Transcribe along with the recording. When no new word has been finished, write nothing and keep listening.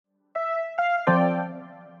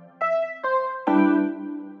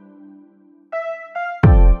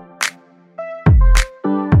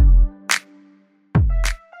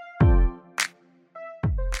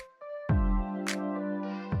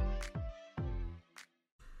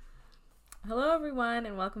Hello, everyone,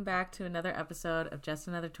 and welcome back to another episode of Just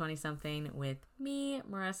Another 20-something with me,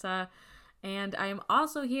 Marissa, and I am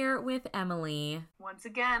also here with Emily. Once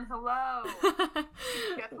again, hello. Guess what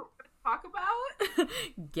we're going to talk about?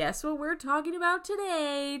 Guess what we're talking about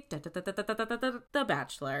today? The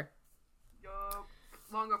Bachelor. Yup.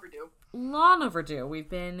 Long overdue. Long overdue. We've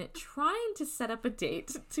been trying to set up a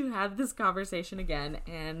date to have this conversation again,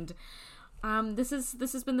 and this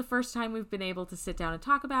has been the first time we've been able to sit down and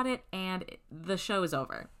talk about it, and the show is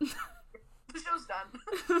over. The show's done.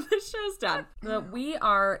 The show's done. But we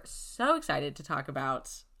are so excited to talk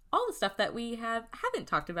about all the stuff that we haven't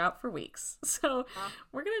talked about for weeks. So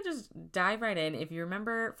we're going to just dive right in. If you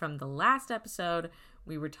remember from the last episode,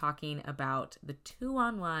 we were talking about the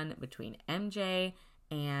 2-on-1 between MJ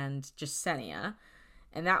and Jessenia.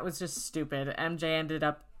 And that was just stupid. MJ ended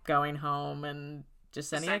up going home and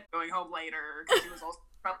Jessenia going home later because she was also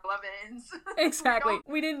from Levins. Exactly.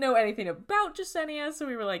 We didn't know anything about Jessenia, so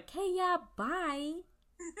we were like, "Hey, yeah, bye."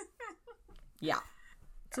 Yeah.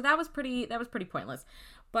 So that was pretty pointless.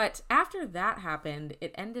 But after that happened,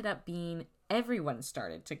 it ended up being everyone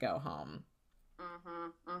started to go home.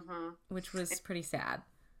 Which was pretty sad.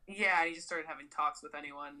 Yeah, he just started having talks with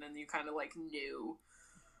anyone, and you kind of like knew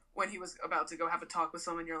when he was about to go have a talk with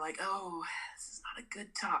someone, you're like, oh, this is not a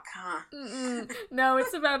good talk, huh? No,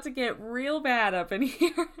 it's about to get real bad up in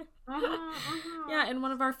here. Yeah, and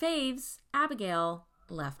one of our faves, Abigail,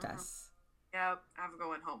 left us. Yep, Abigail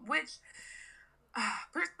went home. Which,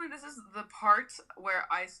 personally, this is the part where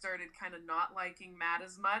I started kind of not liking Matt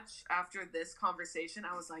as much after this conversation.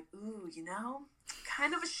 I was like, ooh,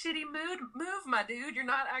 kind of a shitty move, my dude. You're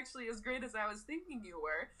not actually as great as I was thinking you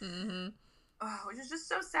were. Mm-hmm. Oh, which is just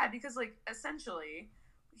so sad because, like, essentially,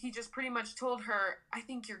 he just pretty much told her, I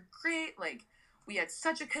think you're great, like, we had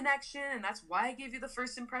such a connection, and that's why I gave you the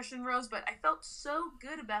first impression rose, but I felt so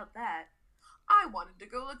good about that, I wanted to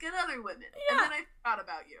go look at other women, and then I forgot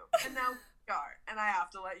about you, and now we are, and I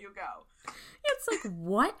have to let you go. It's like,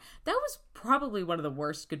 what? That was probably one of the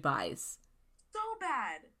worst goodbyes. So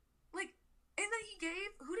bad. Like, and then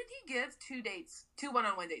who did he give two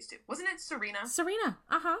one-on-one dates to? Wasn't it Serena? Serena,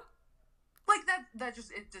 uh-huh. Like,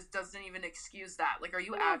 it just doesn't even excuse that. Like, are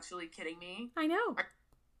you actually kidding me? I know.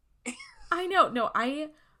 I know. No,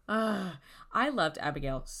 I loved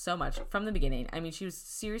Abigail so much from the beginning. I mean, she was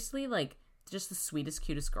seriously, like, just the sweetest,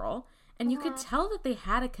 cutest girl. And you could tell that they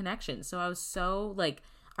had a connection. So I was so, like,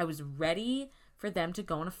 I was ready for them to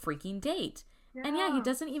go on a freaking date. Yeah. And yeah, he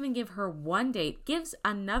doesn't even give her one date. Gives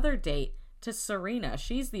another date to Serena.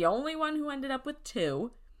 She's the only one who ended up with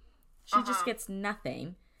 2. She just gets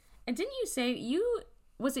nothing. And didn't you say,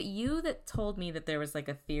 was it you that told me that there was, like,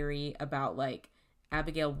 a theory about, like,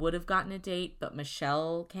 Abigail would have gotten a date, but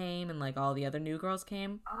Michelle came and, like, all the other new girls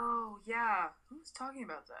came? Oh, yeah. Who was talking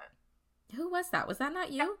about that? Who was that? Was that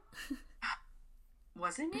not you?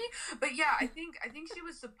 Wasn't me? But yeah, I think she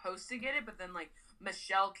was supposed to get it, but then, like,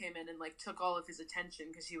 Michelle came in and, like, took all of his attention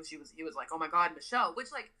because he was like, oh my god, Michelle.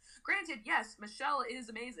 Which, like, granted, yes, Michelle is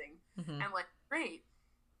amazing and, like, great,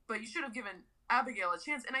 but you should have given Abigail a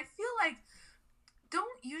chance. And I feel like,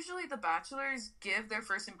 don't usually the bachelors give their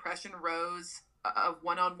first impression rose a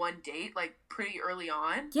one-on-one date, like, pretty early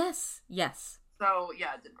on? Yes. So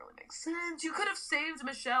yeah, it didn't really make sense. You could have saved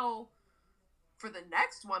Michelle for the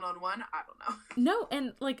next one-on-one. I don't know. No,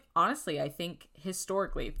 and, like, honestly, I think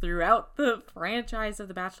historically throughout the franchise of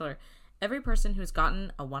The Bachelor, every person who's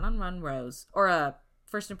gotten a one-on-one rose or a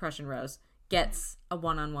first impression rose gets a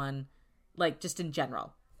one-on-one, like, just in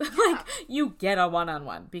general. Like, you get a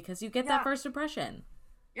one-on-one because you get that first impression.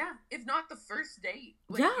 Yeah, if not the first date.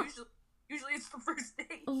 Like, usually it's the first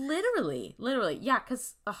date. Literally. Yeah,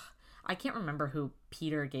 because I can't remember who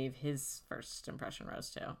Peter gave his first impression rose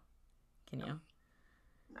to. Can you?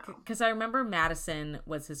 No. Because I remember Madison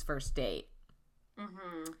was his first date.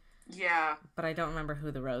 Mm-hmm. Yeah. But I don't remember who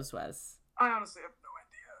the rose was. I honestly have no idea.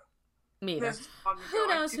 Me either. Who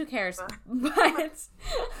knows? Who cares?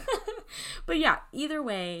 But yeah, either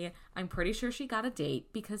way, I'm pretty sure she got a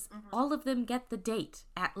date because all of them get the date,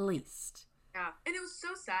 at least. Yeah, and it was so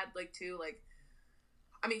sad, like, too, like,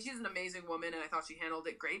 I mean, she's an amazing woman, and I thought she handled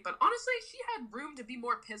it great, but honestly, she had room to be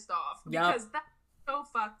more pissed off, because that's so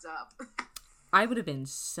fucked up. I would have been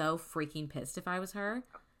so freaking pissed if I was her.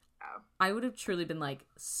 Yeah. I would have truly been like,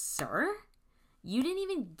 sir? You didn't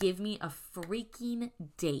even give me a freaking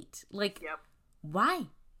date. Like, why?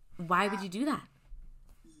 Why would you do that?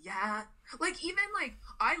 Yeah. Like, even, like,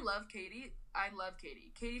 I love Katie.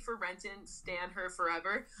 Katie for Renton, stan her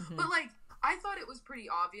forever. Mm-hmm. But, like, I thought it was pretty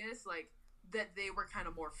obvious, like, that they were kind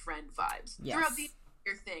of more friend vibes throughout the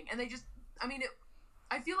entire thing. And they just, I mean,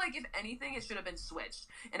 I feel like if anything, it should have been switched,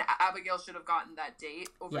 and Abigail should have gotten that date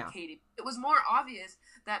over Katie. It was more obvious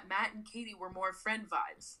that Matt and Katie were more friend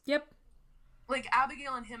vibes. Yep. Like,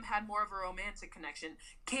 Abigail and him had more of a romantic connection.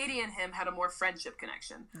 Katie and him had a more friendship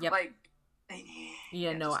connection. Yep. Like,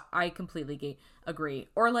 yeah, no, I completely agree.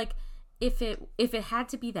 Or, like, if it had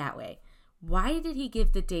to be that way, why did he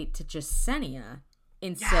give the date to Jessenia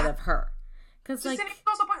instead of her? Because, like,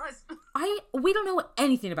 also pointless. we don't know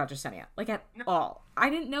anything about Jessenia, like, at all. I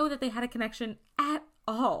didn't know that they had a connection at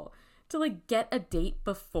all. To, like, get a date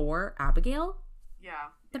before Abigail? Yeah.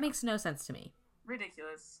 That makes no sense to me.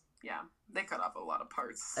 Ridiculous. Yeah, they cut off a lot of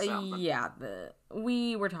parts. So.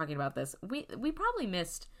 We were talking about this. We probably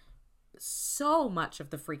missed so much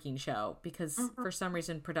of the freaking show because for some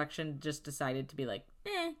reason production just decided to be like,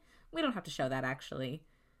 we don't have to show that actually.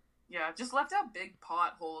 Yeah, just left out big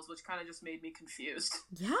plot holes, which kind of just made me confused.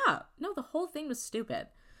 Yeah, no, the whole thing was stupid.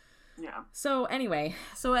 Yeah. So anyway,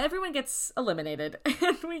 everyone gets eliminated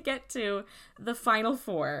and we get to the final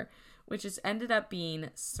four, which has ended up being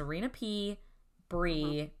Serena P,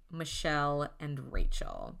 Bree, Michelle, and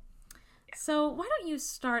Rachel. Yeah. So why don't you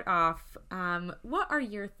start off? What are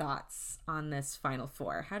your thoughts on this final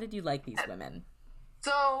four? How did you like these women?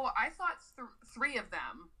 So I thought three of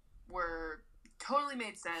them were totally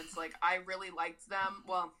made sense. Like, I really liked them.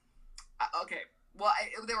 Well, okay. Well,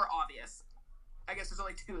 they were obvious. I guess there's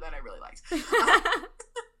only two that I really liked.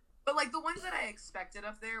 But, like, the ones that I expected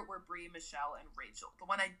up there were Bree, Michelle, and Rachel. The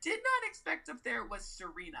one I did not expect up there was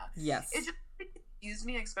Serena. Yes. It just confused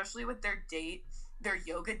me, especially with their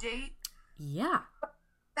yoga date. Yeah.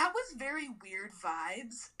 That was very weird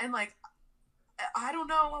vibes. And, like, I don't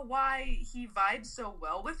know why he vibed so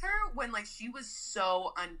well with her when, like, she was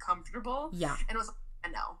so uncomfortable. Yeah. And was like,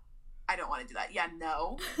 no, I don't want to do that. Yeah,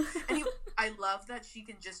 no. And I love that she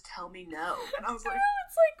can just tell me no. And I was like,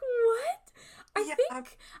 it's like, what?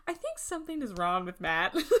 I think something is wrong with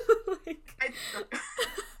Matt. Like, I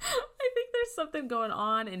think there's something going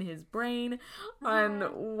on in his brain on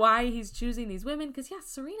why he's choosing these women. Because, yeah,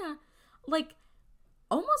 Serena, like,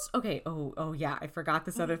 almost, okay, oh yeah, I forgot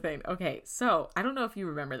this other thing. Okay, so, I don't know if you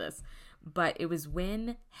remember this, but it was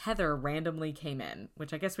when Heather randomly came in,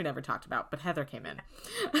 which I guess we never talked about, but Heather came in.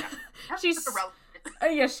 Yeah. She's relevant.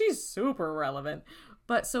 Yeah, she's super relevant.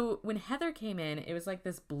 But so when Heather came in, it was like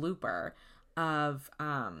this blooper of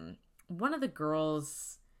one of the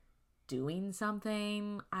girls doing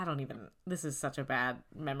something. This is such a bad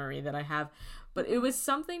memory that I have, but it was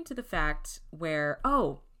something to the fact where,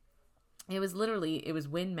 it was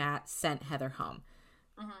when Matt sent Heather home.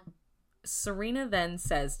 Serena then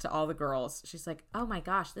says to all the girls, she's like, oh my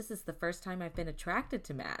gosh, this is the first time I've been attracted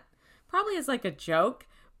to Matt. Probably as like a joke,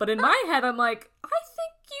 but in my head, I'm like, I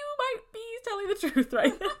think you might be telling the truth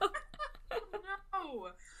right now.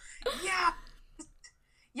 No. Yeah.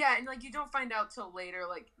 Yeah, and, like, you don't find out till later,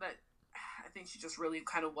 like, that I think she just really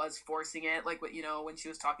kind of was forcing it, like, when she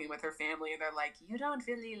was talking with her family, and they're like, you don't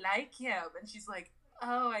really like him, and she's like,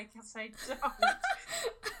 oh, I guess I don't.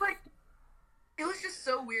 Like, it was just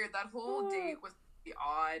so weird. That whole date was really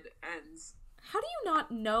odd, and... How do you not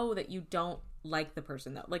know that you don't like the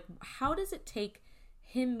person, though? Like, how does it take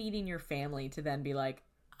him meeting your family to then be like,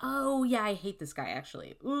 oh, yeah, I hate this guy,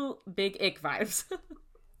 actually. Ooh, big ick vibes.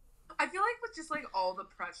 I feel like with just, like, all the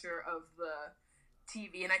pressure of the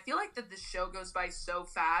TV, and I feel like that this show goes by so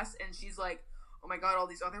fast, and she's like, oh my god, all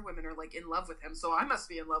these other women are, like, in love with him, so I must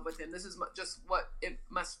be in love with him. This is just what it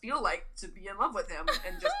must feel like to be in love with him,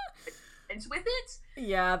 and just ends with it.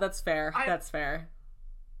 Yeah, that's fair. That's fair.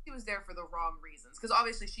 She was there for the wrong reasons, because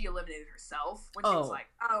obviously she eliminated herself when she was like,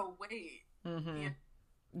 oh, wait. Mm-hmm.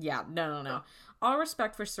 Yeah, no. All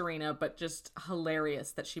respect for Serena, but just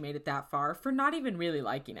hilarious that she made it that far for not even really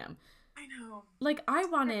liking him. I know. Like, I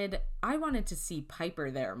wanted to see Piper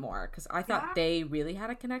there more, because I thought they really had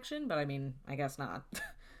a connection, but I mean, I guess not. I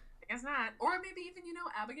guess not. Or maybe even,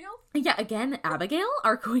 Abigail? Yeah, again, Abigail,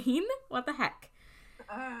 our queen? What the heck?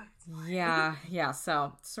 Yeah,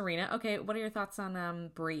 so, Serena, okay, what are your thoughts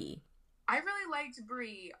on Bree? I really liked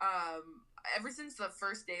Bree, ever since the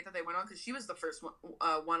first date that they went on, because she was the first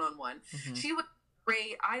one-on-one. Mm-hmm. She was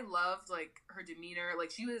great. I loved, like, her demeanor.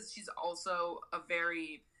 Like, she's also a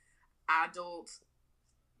very adult,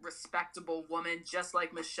 respectable woman, just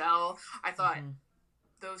like Michelle. I thought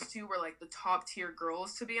those two were, like, the top tier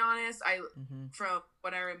girls, to be honest. From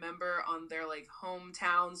what I remember on their, like,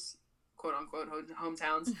 hometowns, quote unquote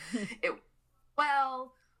hometowns, I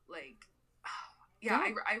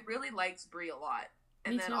really liked Bree a lot.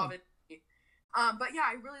 And then obviously, but yeah,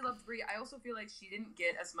 I really loved Bree. I also feel like she didn't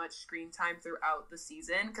get as much screen time throughout the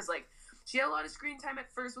season, because, like, She had a lot of screen time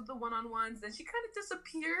at first with the one-on-ones. Then she kind of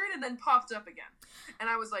disappeared and then popped up again. And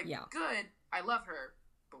I was like, good. I love her.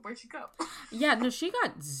 But where'd she go? Yeah, no, she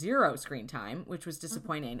got 0 screen time, which was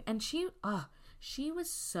disappointing. And she was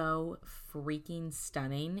so freaking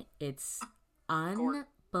stunning. It's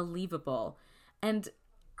unbelievable. And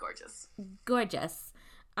gorgeous.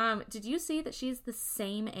 Did you see that she's the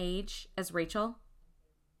same age as Rachel?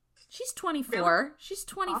 She's 24. Really? She's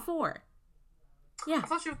 24. Yeah. I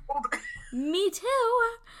thought she was older. Me too.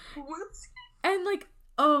 Whoops. And like,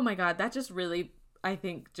 oh my God, that just really, I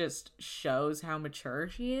think, just shows how mature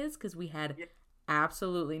she is, because we had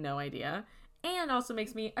absolutely no idea. And also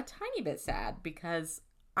makes me a tiny bit sad because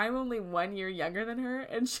I'm only 1 year younger than her,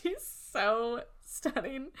 and she's so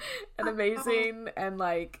stunning and amazing and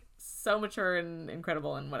like so mature and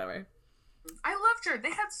incredible and whatever. I loved her.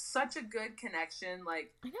 They had such a good connection.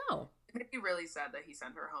 Like, I know. It made me really sad that he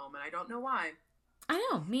sent her home, and I don't know why. I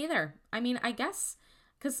know, me either. I mean, I guess,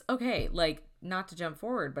 because, okay, like, not to jump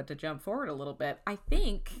forward, but to jump forward a little bit, I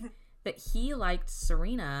think that he liked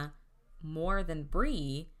Serena more than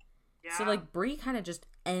Brie. Yeah. So, like, Brie kind of just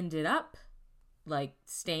ended up, like,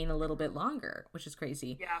 staying a little bit longer, which is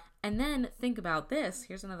crazy. Yeah. And then, think about this.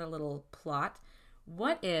 Here's another little plot.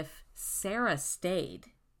 What if Sarah stayed?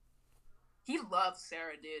 He loved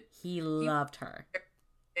Sarah, dude. He loved her.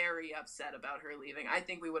 Very upset about her leaving. I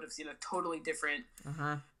think we would have seen a totally different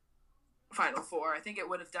Final Four. I think it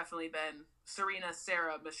would have definitely been Serena,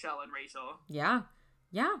 Sarah, Michelle, and Rachel. Yeah.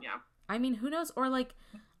 I mean, who knows? Or like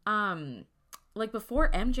before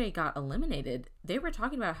MJ got eliminated, they were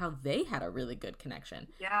talking about how they had a really good connection.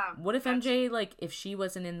 Yeah. What if MJ, like, if she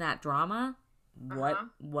wasn't in that drama, what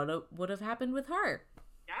would have happened with her?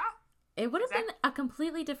 Yeah. It would have been a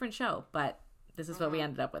completely different show, but this is what we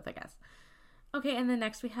ended up with, I guess. Okay, and then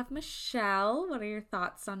next we have Michelle. What are your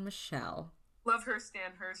thoughts on Michelle? Love her,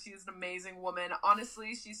 stan her. She's an amazing woman.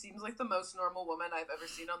 Honestly, she seems like the most normal woman I've ever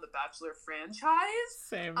seen on the Bachelor franchise.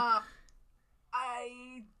 Same.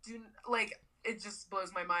 I do, like, it just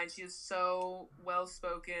blows my mind. She is so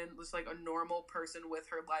well-spoken, just like a normal person with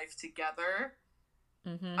her life together.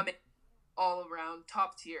 Mm-hmm. I mean, all around,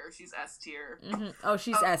 top tier. She's S tier. Mm-hmm. Oh,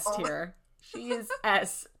 she's S tier. She is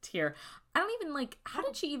S tier. I don't even, like, how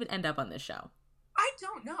did she even end up on this show? I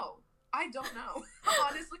don't know.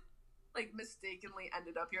 Honestly, like, mistakenly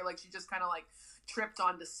ended up here. Like, she just kind of, like, tripped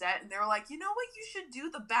onto set, and they were like, you know what, you should do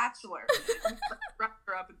The Bachelor. And wrapped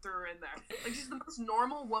her up and threw her in there. Like, she's the most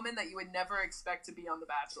normal woman that you would never expect to be on The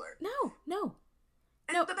Bachelor. No.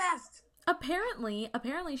 It's the best.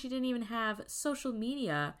 Apparently, she didn't even have social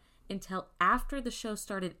media until after the show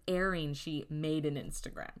started airing. She made an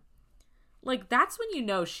Instagram. Like, that's when you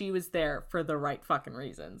know she was there for the right fucking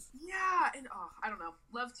reasons. Yeah, and I don't know.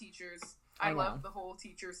 Love teachers. I love the whole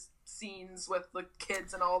teacher scenes with the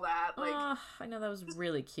kids and all that. Like, I know, that was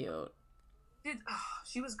really cute.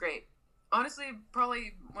 She was great. Honestly,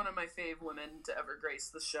 probably one of my fave women to ever grace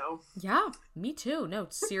the show. Yeah, me too. No,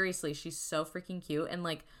 seriously, she's so freaking cute. And,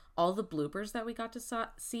 like, all the bloopers that we got to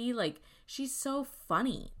see, like, she's so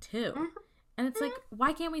funny, too. Mm-hmm. And it's like,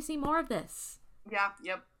 why can't we see more of this? Yeah,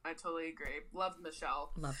 yep, I totally agree. Loved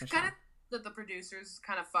Michelle. Kind of that the producers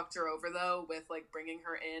kind of fucked her over, though, with, like, bringing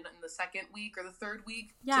her in the second week or the third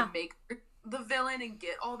week to make her the villain and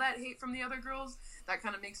get all that hate from the other girls. That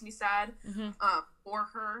kind of makes me sad for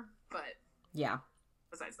her, but yeah.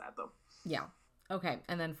 Besides that, though. Yeah. Okay,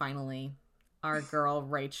 and then finally, our girl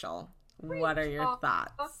Rachel. What are your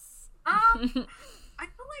thoughts? I feel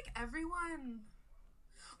like everyone,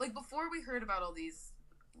 like, before we heard about all these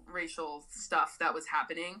racial stuff that was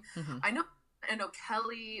happening, I know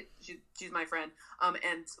Kelly, she's my friend,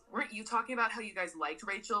 and weren't you talking about how you guys liked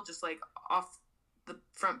Rachel just, like, off the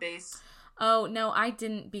front base? Oh, no, I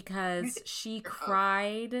didn't, because she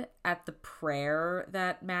cried at the prayer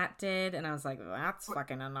that Matt did, and I was like, that's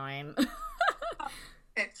fucking annoying.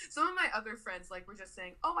 Okay. Some of my other friends, like, were just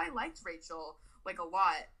saying, oh, I liked Rachel, like, a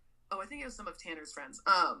lot. Oh, I think it was some of Tanner's friends.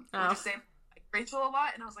 Were just saying, like, Rachel a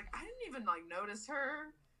lot, and I was like, I didn't even, like, notice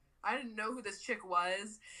her. I didn't know who this chick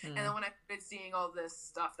was. And then when I started seeing all this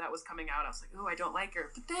stuff that was coming out, I was like, ooh, I don't like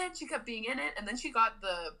her. But then she kept being in it, and then she got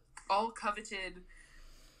the all-coveted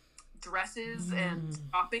dresses and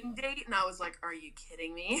shopping date, and I was like, are you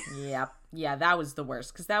kidding me? Yep. Yeah, that was the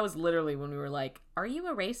worst, because that was literally when we were like, are you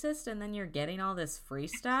a racist and then you're getting all this free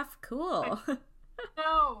stuff? Cool.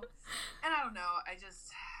 No. And I don't know,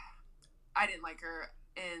 I didn't like her.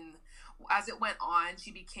 And as it went on,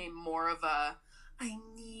 she became more of a, I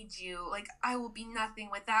need you, like, I will be nothing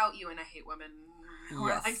without you. And I hate women who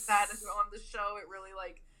are like that on the show. It really,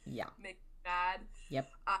 like, makes me mad. Yep.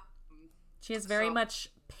 She has very much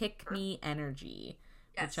pick me energy,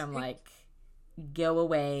 which I'm like, go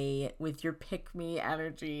away with your pick-me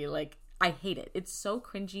energy. Like, I hate it. It's so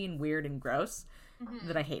cringy and weird and gross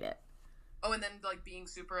that I hate it. Oh, and then, like, being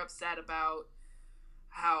super upset about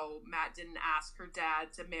how Matt didn't ask her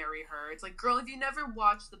dad to marry her. It's like, girl, if you never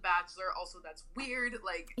watched The Bachelor, also that's weird.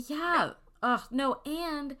 Like, yeah. Ugh, no.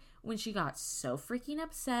 And when she got so freaking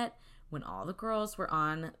upset when all the girls were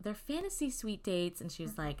on their fantasy suite dates and she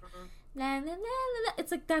was like, la, la, la, la, la.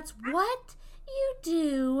 It's like, that's what you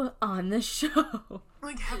do on the show.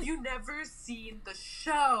 Like, have you never seen the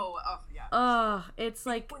show? Oh, yeah. It's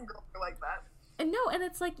like, when girls are like that. And no, and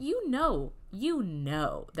it's like, you know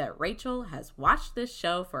that Rachel has watched this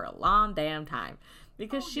show for a long damn time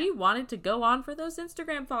because she wanted to go on for those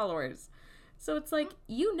Instagram followers. So it's like,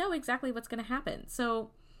 you know exactly what's going to happen. So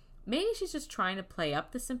maybe she's just trying to play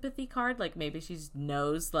up the sympathy card. Like, maybe she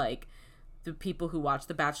knows, like, the people who watch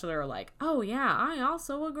The Bachelor are like, oh yeah, I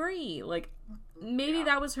also agree. Like, maybe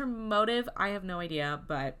that was her motive. I have no idea,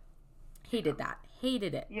 but hated that.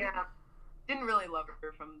 Hated it. Yeah. Didn't really love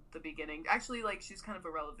her from the beginning. Actually, like, she's kind of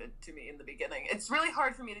irrelevant to me in the beginning. It's really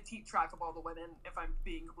hard for me to keep track of all the women, if I'm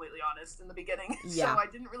being completely honest, in the beginning. Yeah. So I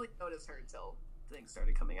didn't really notice her until things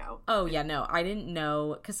started coming out. Oh, yeah, no, I didn't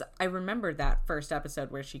know, because I remembered that first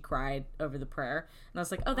episode where she cried over the prayer, and I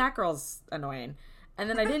was like, oh, that girl's annoying. And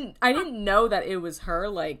then I didn't know that it was her,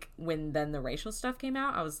 like, when then the racial stuff came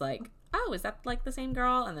out, I was like, oh, is that, like, the same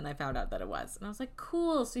girl? And then I found out that it was. And I was like,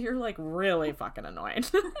 cool, so you're, like, really fucking annoying.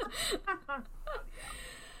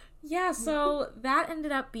 Yeah, so that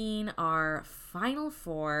ended up being our final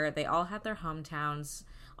four. They all had their hometowns.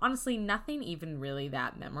 Honestly, nothing even really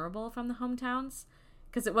that memorable from the hometowns.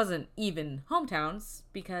 Because it wasn't even hometowns,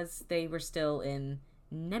 because they were still in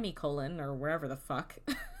Nemicolin, or wherever the fuck.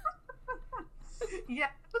 Yeah,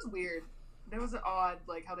 it was weird. It was odd,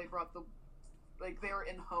 like, how they brought the... Like, they were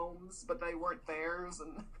in homes, but they weren't theirs,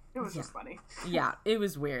 and it was just funny. Yeah, it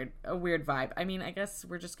was weird. A weird vibe. I mean, I guess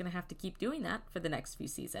we're just gonna have to keep doing that for the next few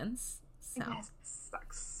seasons. So. Yes,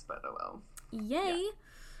 sucks, but oh well. Yay!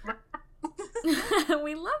 Yeah.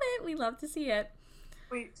 We love it. We love to see it.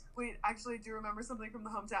 Wait, actually, do you remember something from the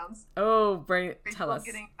hometowns? Oh, Bray, tell Rachel us.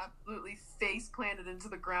 Getting absolutely face planted into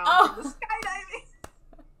the ground from the skydiving.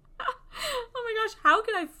 Oh my gosh, how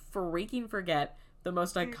could I freaking forget the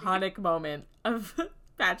most iconic moment of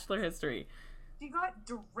Bachelor history? She got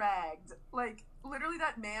dragged. Like, literally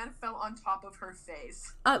that man fell on top of her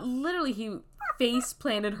face. Literally, he face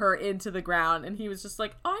planted her into the ground, and he was just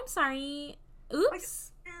like, oh, I'm sorry. Oops. Like,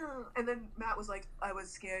 and then Matt was like, I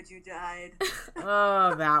was scared you died.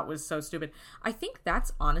 Oh, that was so stupid. I think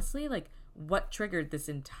that's honestly, like, what triggered this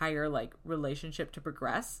entire, like, relationship to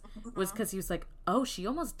progress was because he was like, oh, she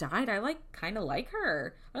almost died. I, like, kind of like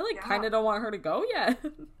her. I, like, kind of don't want her to go yet.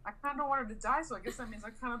 I kind of don't want her to die, so I guess that means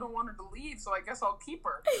I kind of don't want her to leave, so I guess I'll keep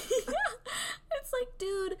her. Yeah. It's like,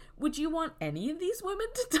 dude, would you want any of these women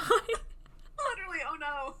to die? Literally, oh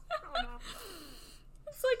no. Oh no.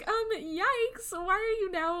 It's like, yikes, why are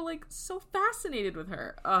you now, like, so fascinated with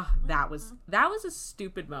her? Ugh, that was a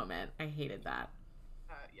stupid moment. I hated that.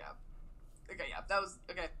 Yeah. Okay, yeah, that was,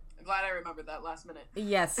 okay. I'm glad I remembered that last minute.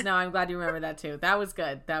 Yes, no, I'm glad you remember that too. That was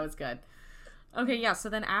good. Okay, yeah, so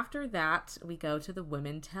then after that, we go to the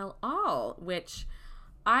Women Tell All, which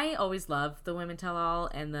I always love the Women Tell All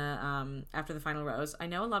and the, after the final rose. I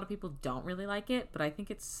know a lot of people don't really like it, but I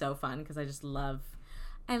think it's so fun because I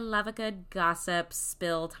love a good gossip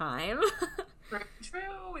spill time. True.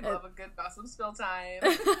 We love a good gossip spill time.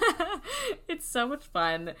 It's so much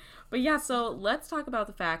fun. But yeah, so let's talk about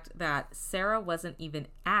the fact that Sarah wasn't even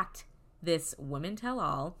at this Women Tell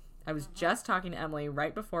All. I was just talking to Emily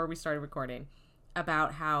right before we started recording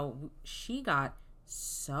about how she got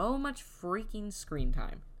so much freaking screen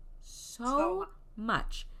time. So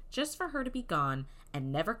much. Just for her to be gone and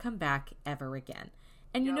never come back ever again.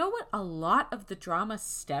 And you know what a lot of the drama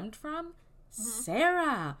stemmed from?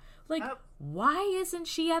 Sarah. Like, why isn't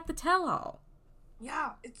she at the tell-all?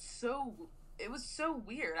 Yeah, it was so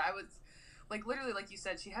weird. I was, like, literally, like you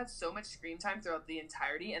said, she had so much screen time throughout the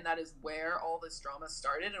entirety, and that is where all this drama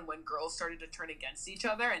started, and when girls started to turn against each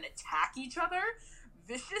other and attack each other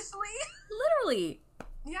viciously. Literally.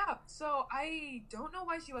 Yeah, so I don't know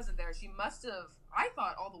why she wasn't there. She must have, I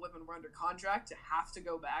thought all the women were under contract to have to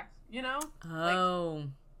go back, you know? Oh.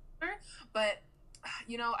 Like, but,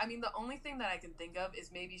 you know, I mean, the only thing that I can think of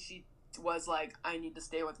is maybe she was like, I need to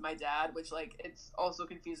stay with my dad, which, like, it's also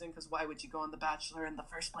confusing because why would you go on The Bachelor in the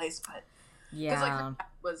first place? But, yeah. Because, like, her dad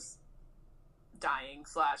was dying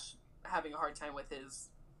 / having a hard time with his,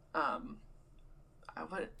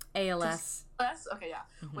 ALS. Okay, yeah.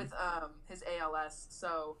 With his ALS.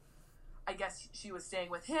 So I guess she was staying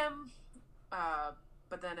with him.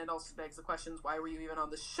 but then it also begs the questions, why were you even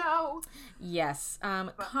on the show? Yes.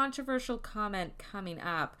 Controversial comment coming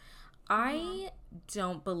up. I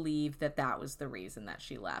don't believe that was the reason that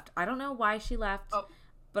she left. I don't know why she left,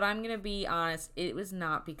 but I'm going to be honest. It was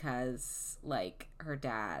not because, like, her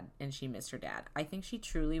dad and she missed her dad. I think she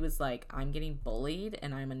truly was like, I'm getting bullied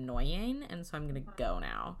and I'm annoying, and so I'm going to go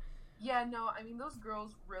now. Yeah, no, I mean, those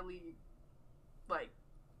girls really, like,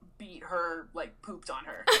 beat her, like, pooped on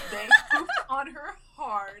her. They pooped on her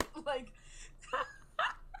hard. Like,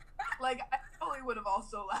 I probably would have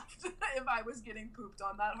also left if I was getting pooped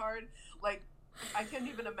on that hard. Like, I couldn't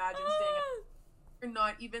even imagine staying. You're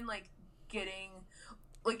not even, like, getting,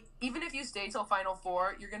 like, even if you stay till Final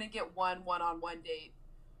Four, you're gonna get one-on-one date,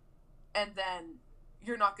 and then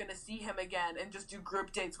you're not gonna see him again and just do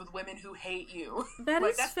group dates with women who hate you. That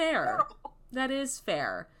like, is fair. Horrible. That is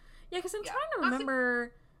fair. Yeah, because I'm trying to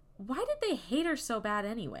remember, why did they hate her so bad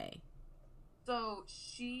anyway? So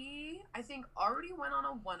she, I think, already went on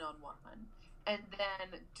a one-on-one, and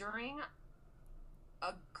then during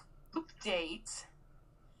a group date,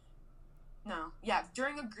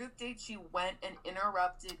 during a group date, she went and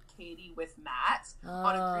interrupted Katie with Matt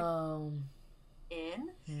on a group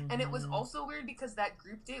and it was also weird because that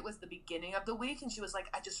group date was the beginning of the week, and she was like,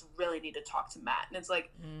 I just really need to talk to Matt, and it's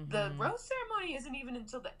like, the rose ceremony isn't even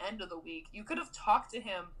until the end of the week. You could have talked to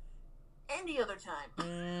him any other time.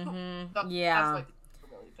 So yeah. That's why people were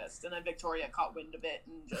really pissed. And then Victoria caught wind of it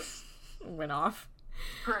and just went off.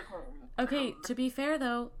 Okay, to be fair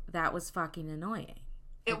though, that was fucking annoying.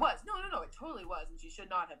 It was. No, it totally was, and she should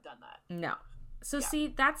not have done that. No. So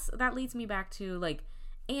see, that leads me back to, like,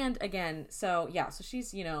 and again, so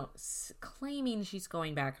she's, claiming she's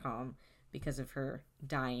going back home because of her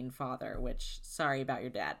dying father, which, sorry about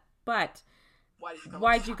your dad, but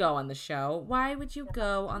why'd you go on the show? Why would you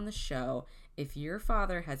go on the show if your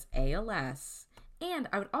father has ALS? And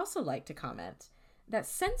I would also like to comment that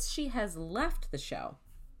since she has left the show,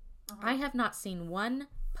 I have not seen one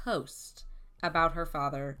post about her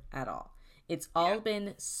father at all. It's all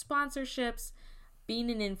been sponsorships, being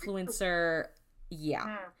an influencer,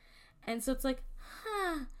 and so it's like,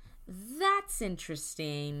 that's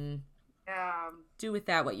interesting. Do with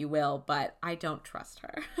that what you will, but I don't trust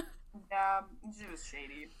her. Yeah, she was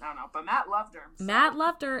shady. I don't know, but Matt loved her. So. Matt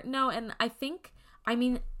loved her. No, and I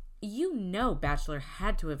mean, Bachelor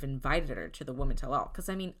had to have invited her to the Women Tell All, because,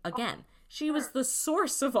 I mean, again, she was the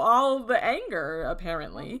source of all the anger,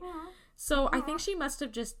 apparently. So I think she must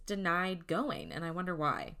have just denied going, and I wonder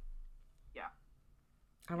why. Yeah.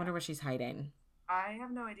 I wonder what she's hiding. I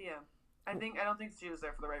have no idea. I don't think she was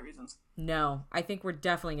there for the right reasons. No, I think we're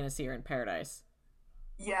definitely going to see her in Paradise.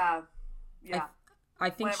 Yeah. I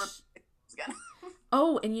think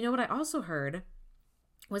Oh, and you know what I also heard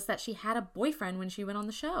was that she had a boyfriend when she went on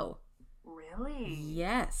the show. Really?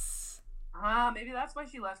 Yes. Maybe that's why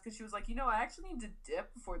she left, because she was like, I actually need to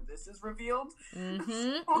dip before this is revealed.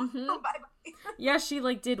 Bye-bye. Yeah, she,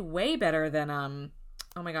 like, did way better than,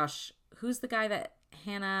 oh my gosh, who's the guy that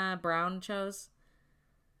Hannah Brown chose?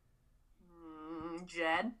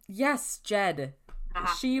 Jed? Yes, Jed.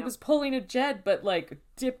 She was pulling a Jed, but, like,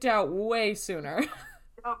 dipped out way sooner.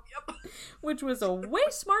 Yep. Which was a way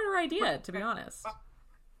smarter idea, to be honest.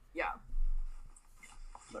 Yeah.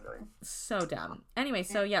 Literally. So dumb. Anyway,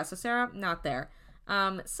 so Sarah, not there.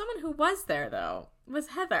 Someone who was there, though, was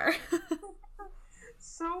Heather.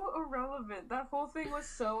 So irrelevant. That whole thing was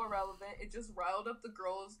so irrelevant. It just riled up the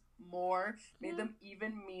girls more, made them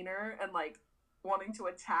even meaner, and, like, wanting to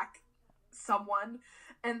attack someone.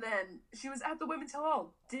 And then she was at the Women Tell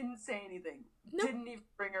All, didn't say anything, didn't even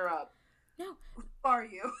bring her up. No. Who are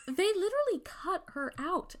you? They literally cut her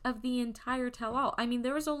out of the entire Tell All. I mean,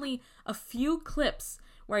 there was only a few clips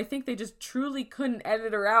where I think they just truly couldn't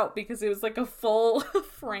edit her out because it was like a full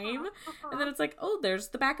frame. And then it's like, oh, there's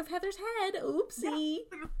the back of Heather's head. Oopsie.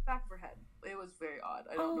 Yeah, the back of her head. It was very odd.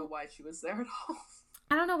 I don't know why she was there at all.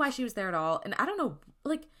 I don't know why she was there at all. And I don't know,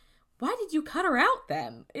 like, why did you cut her out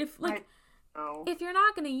then? If you're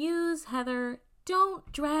not going to use Heather, don't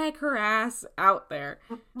drag her ass out there.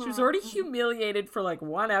 She was already humiliated for, like,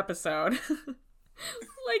 one episode.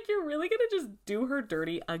 Like, you're really going to just do her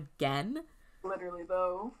dirty again? Literally,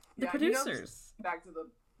 though. The producers. Back to the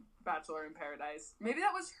Bachelor in Paradise. Maybe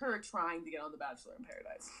that was her trying to get on the Bachelor in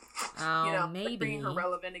Paradise. Oh, maybe. Like bringing her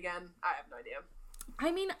relevant again. I have no idea.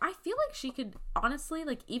 I mean, I feel like she could, honestly,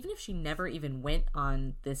 like, even if she never even went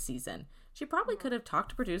on this season, she probably could have talked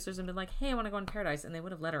to producers and been like, hey, I want to go on Paradise, and they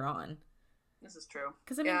would have let her on. This is true.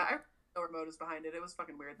 Because I mean, I know her motives behind it. It was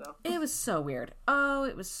fucking weird, though. It was so weird. Oh,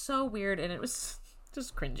 it was so weird, and it was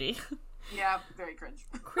just cringy. Yeah, very cringe.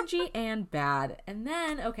 Cringy and bad. And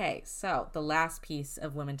then, okay, so the last piece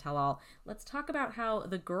of Women Tell All. Let's talk about how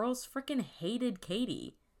the girls freaking hated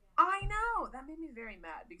Katie. I know. That made me very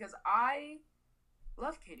mad because I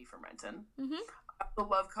love Katie from Renton. Mm-hmm. I also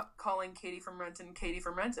love calling Katie from Renton Katie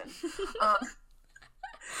from Renton.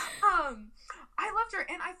 I loved her,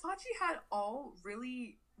 and I thought she had all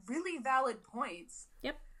really, really valid points.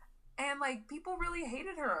 Yep. And, like, people really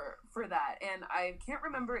hated her for that. And I can't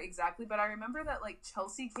remember exactly, but I remember that, like,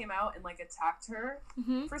 Chelsea came out and, like, attacked her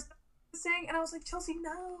for saying, and I was like, Chelsea,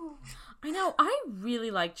 no. I know. I really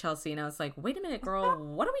like Chelsea, and I was like, wait a minute, girl,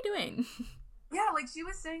 what are we doing? Yeah, like, she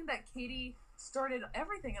was saying that Katie started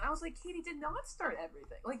everything, and I was like, Katie did not start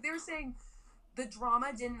everything. Like, they were saying the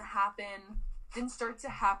drama didn't start to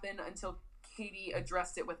happen until Katie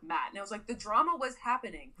addressed it with Matt. And I was like, the drama was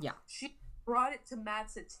happening. Yeah. She brought it to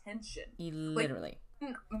Matt's attention. Literally. Like, it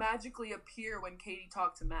didn't magically appear when Katie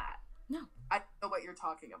talked to Matt. No. I don't know what you're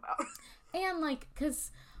talking about. And, like,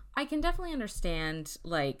 because I can definitely understand,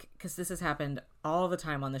 like, because this has happened all the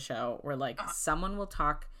time on the show where, like, someone will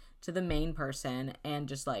talk to the main person and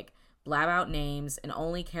just, like, blab out names and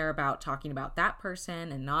only care about talking about that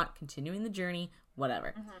person and not continuing the journey,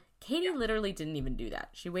 whatever. Katie literally didn't even do that.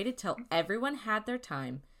 She waited till everyone had their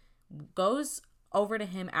time, goes over to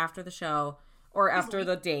him after the show or after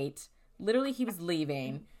the date. Literally, he was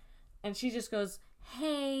leaving. And she just goes,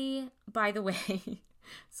 hey, by the way,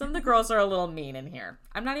 some of the girls are a little mean in here.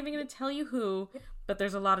 I'm not even going to tell you who, but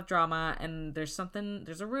there's a lot of drama and there's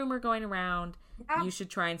a rumor going around. Yeah. You should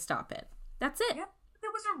try and stop it. That's it. Yeah,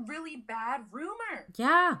 it was a really bad rumor.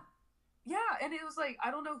 Yeah. Yeah, and it was like,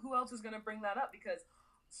 I don't know who else was going to bring that up because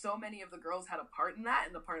so many of the girls had a part in that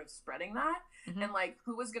and the part of spreading that. And, like,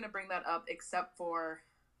 who was going to bring that up except for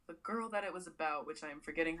the girl that it was about, which I'm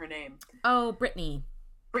forgetting her name. Oh, Brittany.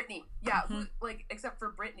 Yeah, who, like, except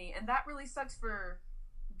for Brittany. And that really sucks for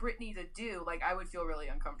Brittany to do. Like, I would feel really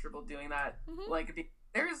uncomfortable doing that. Like, if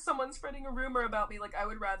there is someone spreading a rumor about me, like, I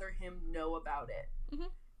would rather him know about it.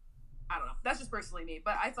 I don't know. That's just personally me.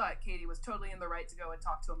 But I thought Katie was totally in the right to go and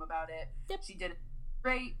talk to him about it. Yep. She did it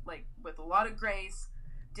great, like, with a lot of grace.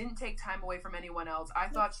 Didn't take time away from anyone else. I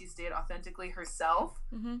thought she stayed authentically herself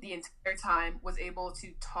the entire time, was able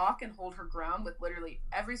to talk and hold her ground with literally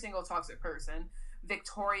every single toxic person.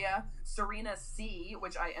 Victoria, Serena C,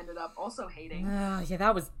 which I ended up also hating. Yeah,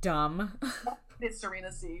 that was dumb. It's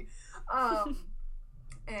Serena C.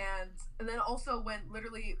 And then also when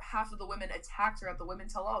literally half of the women attacked her at the Women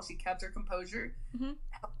Tell All, she kept her composure, held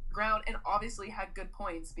her ground, and obviously had good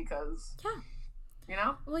points because... Yeah. You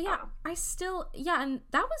know? Well, yeah, and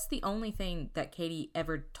that was the only thing that Katie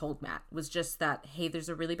ever told Matt, was just that, hey, there's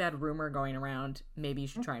a really bad rumor going around. Maybe you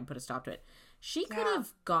should try and put a stop to it. She could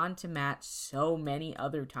have gone to Matt so many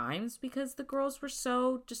other times because the girls were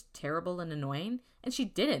so just terrible and annoying. And she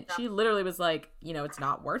didn't. Yeah. She literally was like, you know, it's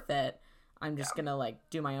not worth it. I'm just going to, like,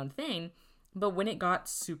 do my own thing. But when it got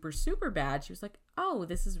super, super bad, she was like, oh,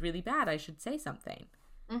 this is really bad. I should say something.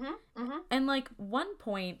 And, like, one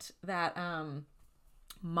point that,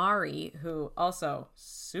 Mari, who also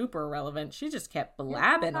super relevant, she just kept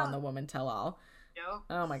blabbing on the Woman Tell All. Yep.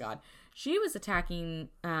 Oh my god. She was attacking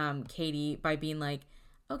Katie by being like,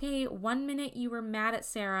 okay, 1 minute you were mad at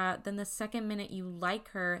Sarah, then the second minute you like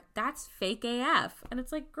her. That's fake AF. And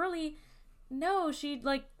it's like, girlie, no, she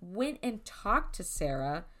like went and talked to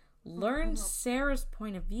Sarah, learned Sarah's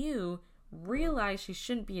point of view, realized she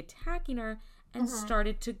shouldn't be attacking her, and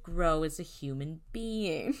started to grow as a human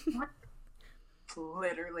being.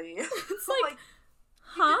 Literally. It's like,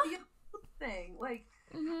 thing. Like,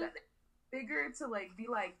 that bigger to, like, be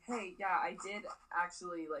like, hey, yeah, I did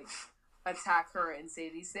actually, like, attack her and say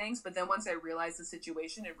these things, but then once I realized the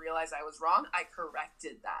situation and realized I was wrong, I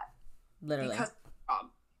corrected that. Literally. Because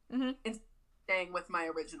instead of staying with my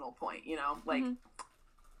original point, you know? Like...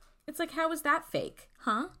 It's like, how is that fake?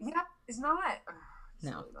 Huh? Yeah, it's not.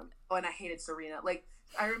 No. Oh, and I hated Serena. Like,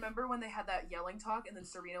 I remember when they had that yelling talk, and then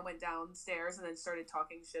Serena went downstairs and then started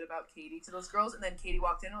talking shit about Katie to those girls, and then Katie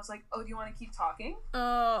walked in and was like, oh, do you want to keep talking?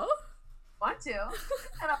 Oh. Want to.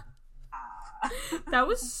 And that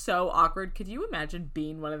was so awkward. Could you imagine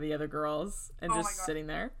being one of the other girls and just sitting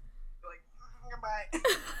there? You're like, goodbye.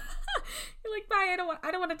 You're like, bye,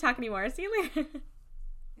 I don't want to talk anymore. See you later.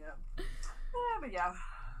 Yeah. But yeah.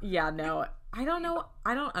 Yeah, no. I don't know.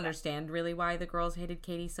 I don't understand really why the girls hated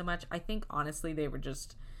Katie so much. I think honestly they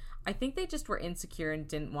just were insecure and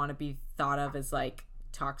didn't want to be thought of as like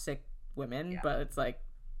toxic women, but it's like,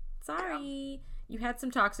 sorry, you had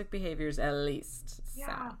some toxic behaviors at least.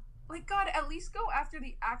 Yeah. So. Like, God, at least go after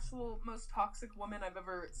the actual most toxic woman I've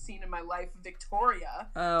ever seen in my life, Victoria.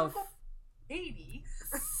 Oh. Katie.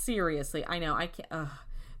 Seriously, I know. I can't.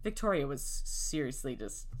 Victoria was seriously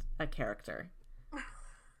just a character.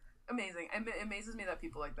 Amazing. It amazes me that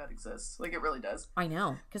people like that exist. Like, it really does. I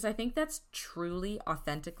know, because I think that's truly,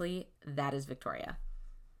 authentically, that is Victoria.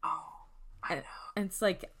 Oh, I know. And it's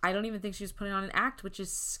like, I don't even think she was putting on an act, which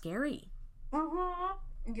is scary.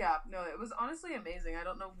 Mm-hmm. Yeah, no, it was honestly amazing. I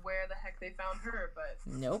don't know where the heck they found her, but...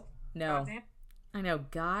 Nope. No. Goddamn. I know.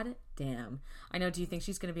 God damn. I know. Do you think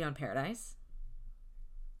she's going to be on Paradise?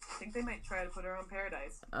 I think they might try to put her on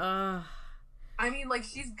Paradise. I mean, like,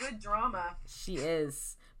 she's good drama. She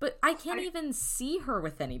is. But I can't even see her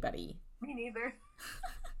with anybody. Me neither.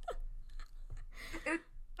 It's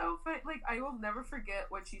so funny. Like, I will never forget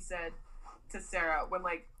what she said to Sarah when,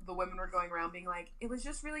 like, the women were going around being like, it was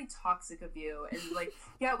just really toxic of you. And, like,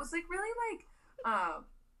 yeah, it was, like, really,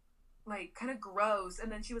 like, kind of gross.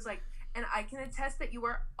 And then she was like, and I can attest that you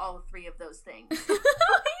were all three of those things.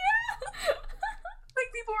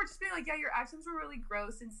 Like, people were just being like, yeah, your actions were really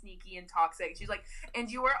gross and sneaky and toxic. She's like, and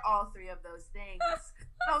you were all three of those things.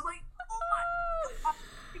 And I was like, oh my God,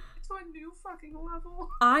 to a new fucking level.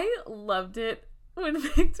 I loved it when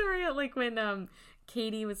Victoria, like, when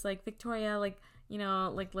Katie was like, Victoria, like, you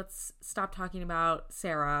know, like, let's stop talking about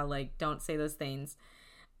Sarah, like, don't say those things.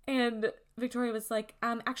 And Victoria was like,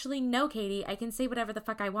 actually, no, Katie, I can say whatever the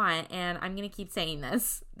fuck I want, and I'm gonna keep saying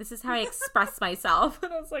this. This is how I express myself.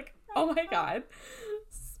 And I was like, oh my God.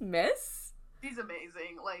 Miss? She's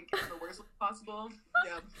amazing, like, in the worst way possible.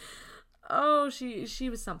 Yeah. Oh, she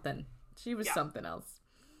was something. She was something else.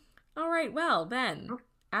 All right, well, then,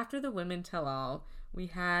 after the Women Tell All, we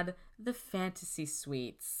had the Fantasy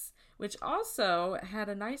Suites, which also had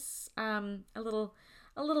a nice, a little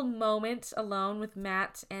moment alone with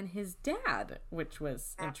Matt and his dad, which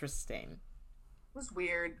was interesting. It was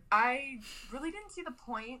weird. I really didn't see the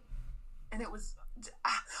point, and it was...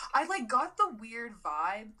 I, like, got the weird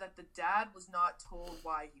vibe that the dad was not told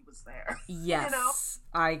why he was there. Yes, you know?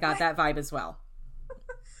 I got that vibe as well.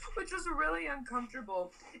 Which was really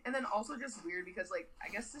uncomfortable. And then also just weird because, like, I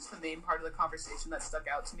guess just the main part of the conversation that stuck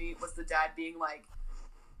out to me was the dad being like,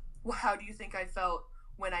 well, how do you think I felt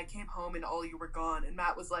when I came home and all you were gone? And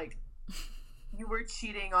Matt was like, you were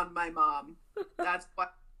cheating on my mom. That's why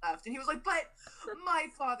I left. And he was like, but my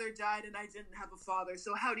father died and I didn't have a father,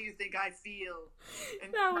 so how do you think I feel?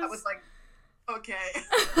 And Matt was like, okay.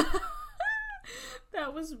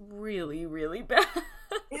 That was really, really bad.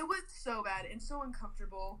 It was so bad and so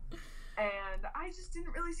uncomfortable. And I just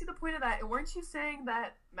didn't really see the point of that. And weren't you saying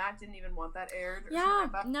that Matt didn't even want that aired? Yeah,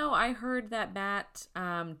 no, I heard that Matt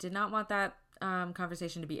did not want that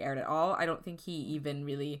conversation to be aired at all. I don't think he even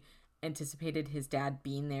really anticipated his dad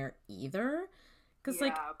being there either. Because,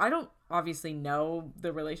 like, I don't obviously know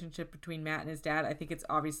the relationship between Matt and his dad. I think it's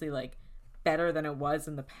obviously, like, better than it was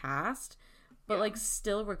in the past. But, like,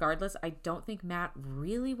 still, regardless, I don't think Matt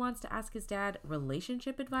really wants to ask his dad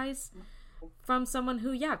relationship advice from someone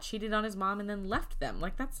who, cheated on his mom and then left them.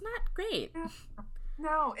 Like, that's not great. Yeah.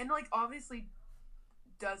 No, and, like, obviously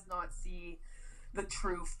does not see the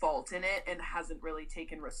true fault in it and hasn't really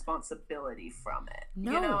taken responsibility from it.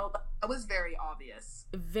 No. You know, that was very obvious.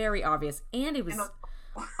 Very obvious. And it was...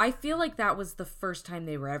 I feel like that was the first time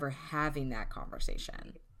they were ever having that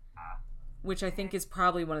conversation. Which I think is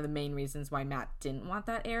probably one of the main reasons why Matt didn't want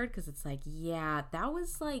that aired, because it's like, that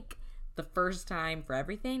was, like, the first time for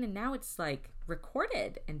everything, and now it's, like,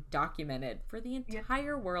 recorded and documented for the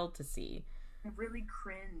entire world to see. Really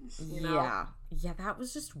cringe, you know? Yeah, that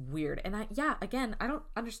was just weird. And again, I don't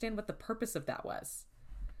understand what the purpose of that was.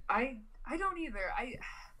 I don't either.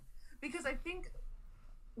 Because I think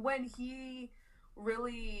when he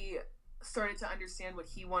really started to understand what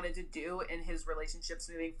he wanted to do in his relationships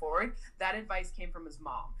moving forward, that advice came from his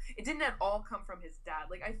mom. It didn't at all come from his dad.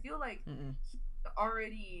 Like, I feel like he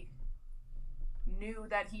already knew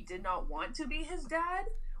that he did not want to be his dad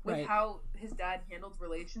with how his dad handled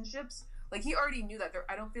relationships. Like, he already knew that.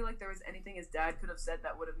 I don't feel like there was anything his dad could have said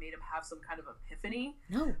that would have made him have some kind of epiphany.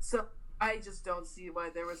 No. So I just don't see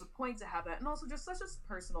why there was a point to have that. And also just such a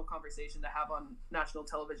personal conversation to have on national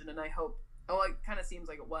television. And I hope, it kind of seems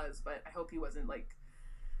like it was, but I hope he wasn't, like,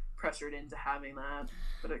 pressured into having that.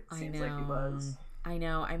 But it seems like he was. I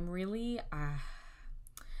know. I'm really,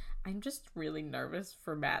 I'm just really nervous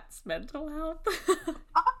for Matt's mental health.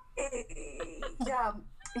 Yeah.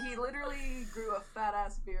 He literally grew a fat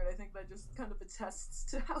ass beard. I think that just kind of attests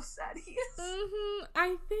to how sad he is. Mm-hmm.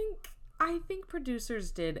 I think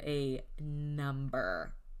producers did a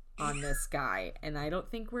number on this guy, and I don't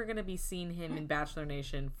think we're gonna be seeing him in Bachelor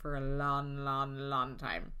Nation for a long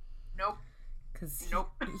time. Nope. Because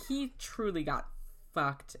he truly got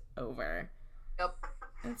fucked over. Yep.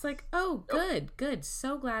 And it's like, oh, good, good.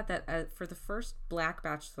 So glad that for the first Black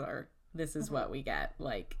Bachelor, this is what we get.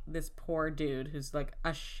 Like, this poor dude who's like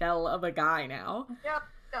a shell of a guy now. Yep,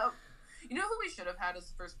 yep. You know who we should have had as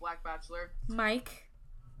the first Black Bachelor? Mike.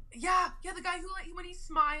 Yeah, the guy who, like, when he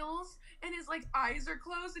smiles and his, like, eyes are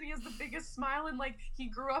closed and he has the biggest smile and, like, he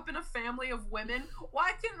grew up in a family of women.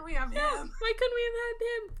 Why couldn't we have him? Why couldn't we have had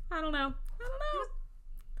him? I don't know.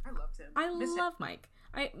 I loved him. I love Mike.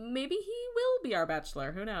 Maybe he will be our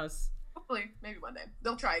Bachelor. Who knows? Hopefully. Maybe one day.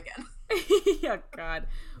 They'll try again. Yeah, God.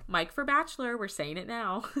 Mike for Bachelor. We're saying it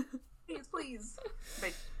now. Please.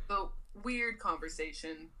 But the weird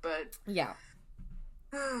conversation, but... Yeah.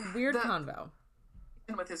 Weird convo.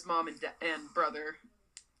 With his mom and brother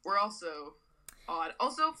were also odd.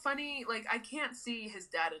 Also funny, like, I can't see his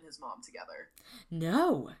dad and his mom together.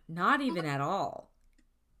 No, not even at all.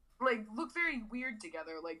 Like, look very weird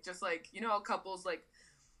together. Like, just like, you know, couples, like,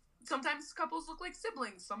 sometimes couples look like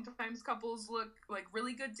siblings. Sometimes couples look, like,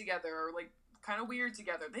 really good together or, like, kind of weird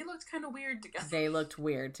together. They looked kind of weird together. They looked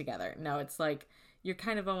weird together. No, it's like, you're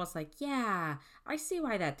kind of almost like, yeah, I see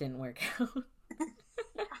why that didn't work out.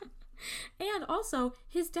 And also,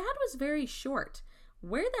 his dad was very short.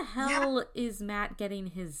 Where the hell is Matt getting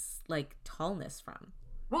his, like, tallness from?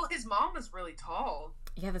 Well, his mom was really tall.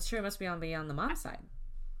 Yeah, that's true. It must be on the mom's side.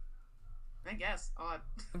 I guess. Odd.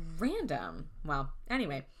 Random. Well,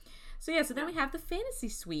 anyway. So then we have the fantasy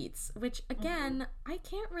suites, which, again, I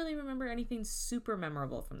can't really remember anything super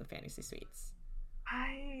memorable from the fantasy suites.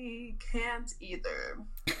 I can't either.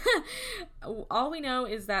 All we know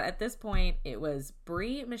is that at this point, it was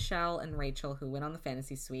Brie, Michelle, and Rachel who went on the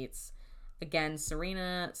fantasy suites. Again,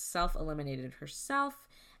 Serena self-eliminated herself,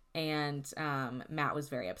 and Matt was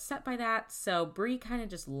very upset by that. So Brie kind of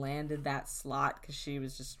just landed that slot because she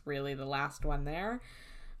was just really the last one there.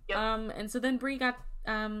 Yep. And so then Brie got,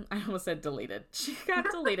 I almost said deleted. She got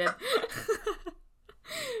deleted.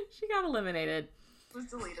 She got eliminated. Was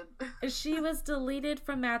deleted. She was deleted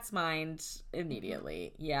from Matt's mind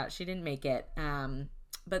immediately. Yeah, she didn't make it.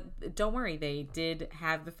 But don't worry, they did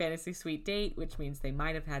have the fantasy suite date, which means they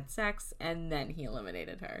might have had sex, and then he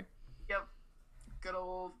eliminated her. Yep. Good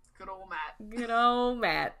old Matt. Good old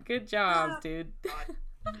Matt. Good job, dude.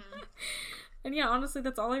 And yeah, honestly,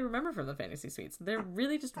 that's all I remember from the fantasy suites. There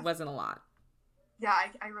really just wasn't a lot. Yeah,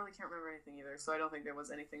 I really can't remember anything either, so I don't think there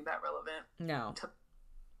was anything that relevant. No.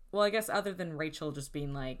 Well, I guess other than Rachel just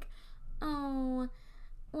being like, oh,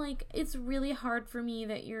 like, it's really hard for me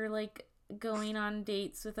that you're, like, going on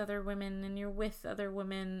dates with other women and you're with other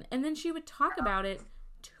women. And then she would talk about it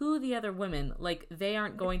to the other women, like they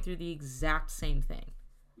aren't going through the exact same thing.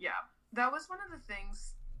 Yeah. That was one of the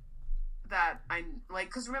things that I, like,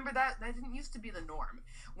 because remember that didn't used to be the norm.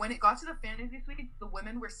 When it got to the fantasy suite, the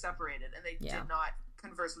women were separated and they did not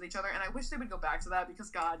converse with each other, and I wish they would go back to that because,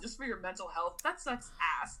 God, just for your mental health, that sucks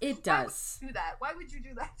ass. It does. Why would you do that? Why would you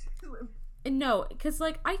do that to women? No, because,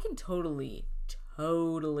 like, I can totally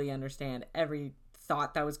understand every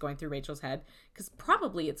thought that was going through Rachel's head, because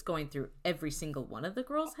probably it's going through every single one of the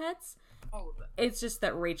girls' heads. All of it. It's just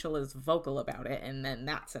that Rachel is vocal about it, and then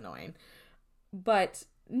that's annoying. But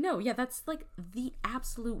no, yeah, that's like the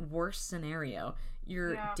absolute worst scenario.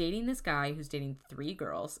 You're dating this guy who's dating 3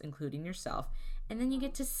 girls, including yourself, and then you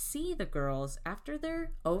get to see the girls after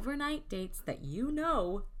their overnight dates that you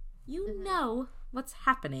know what's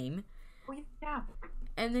happening. Well, yeah.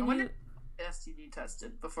 And then you STD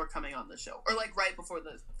tested before coming on the show, or like right before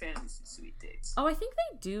the fantasy suite dates. Oh, I think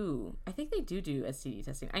they do. I think they do STD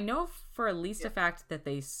testing. I know for at least a fact that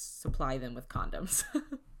they supply them with condoms.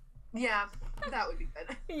 Yeah, that would be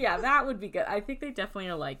good. Yeah, that would be good. I think they definitely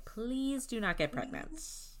are like, please do not get pregnant.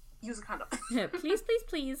 Use a condom. Please, please,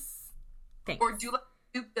 please. Thanks. Or do like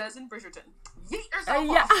Duke does in Bridgerton. Yeet yourself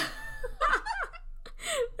off.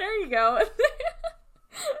 There you go.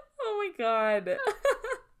 Oh my God.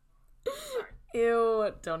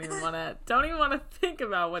 Ew. Don't even want to think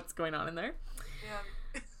about what's going on in there.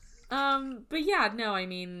 Yeah. But yeah, no, I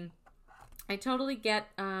mean, I totally get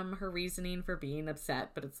her reasoning for being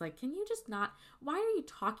upset, but it's like, can you just not? Why are you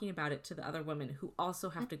talking about it to the other women who also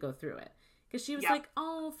have to go through it? Because she was like,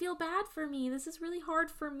 oh, feel bad for me. This is really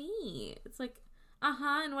hard for me. It's like,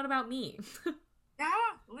 and what about me? Yeah,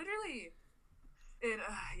 literally.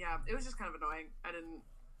 It was just kind of annoying. I didn't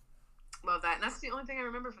love that. And that's the only thing I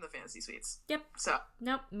remember from the fantasy suites. Yep. So.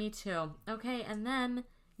 Nope, me too. Okay, and then,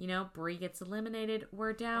 Brie gets eliminated.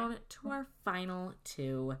 We're down to our final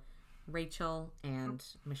 2, Rachel and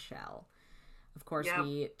Michelle. Of course,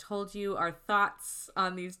 we told you our thoughts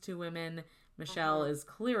on these 2 women. Michelle is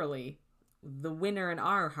clearly the winner in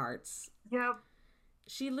our hearts. Yep.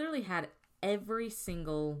 She literally had every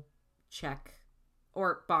single check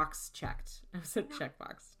Or box checked. I said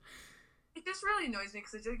checkbox. It just really annoys me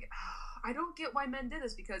because it's like, I don't get why men did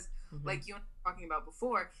this because, like you were talking about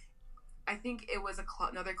before, I think it was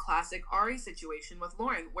another classic Ari situation with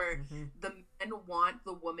Lauren where the men want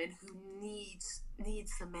the woman who needs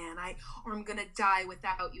the man. Or I'm gonna die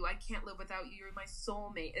without you. I can't live without you. You're my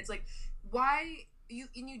soulmate. It's like, why you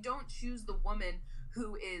don't choose the woman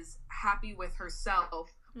who is happy with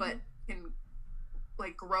herself but can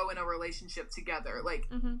like grow in a relationship together. Like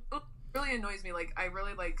it really annoys me. Like I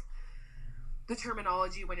really like the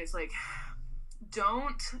terminology when it's like,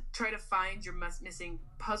 don't try to find your missing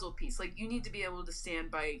puzzle piece. Like you need to be able to stand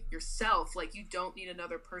by yourself. Like you don't need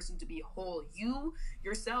another person to be whole. You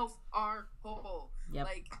yourself are whole. Yep.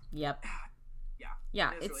 Like yeah.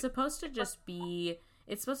 It's really supposed to just be.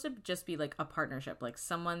 It's supposed to just be like a partnership, like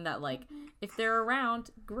someone that like if they're around,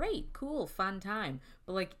 great, cool, fun time.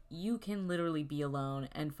 But like you can literally be alone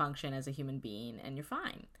and function as a human being, and you're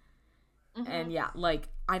fine. And yeah, like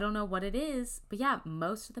I don't know what it is, but yeah,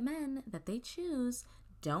 most of the men that they choose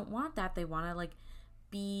don't want that. They want to like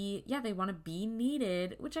be, they want to be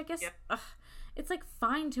needed, which I guess it's like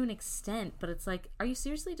fine to an extent, but it's like, are you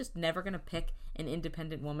seriously just never gonna pick an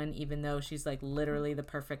independent woman, even though she's like literally the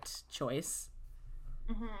perfect choice?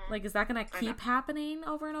 Like, is that gonna keep happening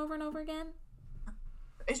over and over and over again?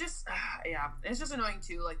 It's just, it's just annoying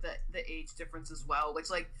too, like the age difference as well, which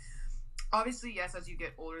like, obviously, yes, as you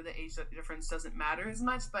get older, the age difference doesn't matter as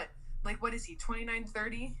much, but like, what is he, 29,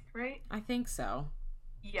 30, right? I think so.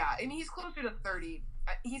 Yeah, I mean, he's closer to 30.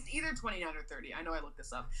 He's either 29 or 30. I know I looked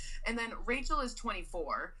this up. And then Rachel is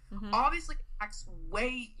 24. Obviously, acts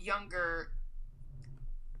way younger,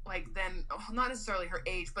 like, than, not necessarily her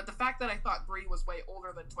age, but the fact that I thought Brie was way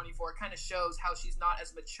older than 24 kind of shows how she's not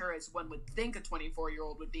as mature as one would think a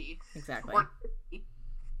 24-year-old would be. Exactly.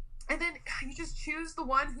 And then you just choose the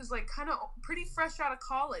one who's like kind of pretty fresh out of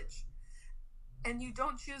college. And you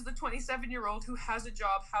don't choose the 27-year-old who has a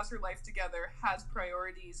job, has her life together, has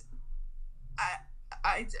priorities.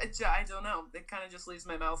 I don't know. It kind of just leaves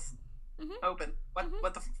my mouth open.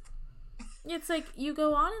 What the It's like you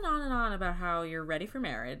go on and on and on about how you're ready for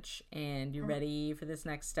marriage and you're ready for this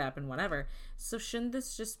next step and whatever. So shouldn't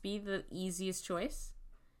this just be the easiest choice?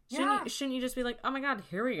 Shouldn't you just be like, oh my god,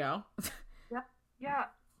 here we go? Yeah.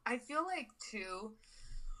 I feel like too,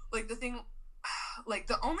 like the thing, like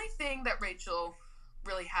the only thing that Rachel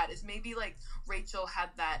really had is maybe like Rachel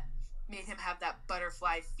made him have that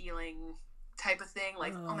butterfly feeling type of thing,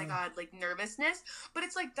 like oh my god, like nervousness. But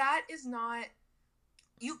it's like that is not,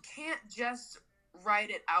 you can't just write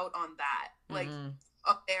it out on that, like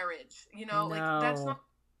a marriage, you know, like that's not,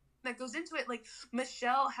 that goes into it. Like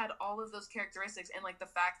Michelle had all of those characteristics, and like the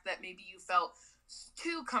fact that maybe you felt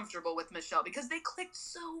too comfortable with Michelle because they clicked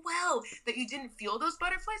so well that you didn't feel those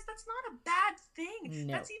butterflies, that's not a bad thing.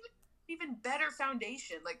 That's even better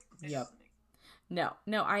foundation. Like No,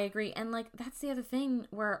 I agree. And like that's the other thing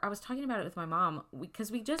where I was talking about it with my mom,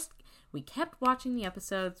 because we kept watching the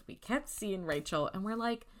episodes, we kept seeing Rachel, and we're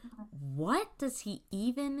like, what does he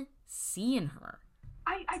even see in her?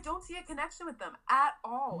 I don't see a connection with them at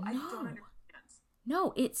all. I don't understand.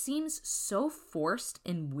 No, it seems so forced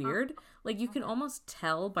and weird. Like, you can almost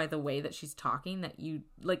tell by the way that she's talking that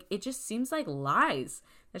it just seems like lies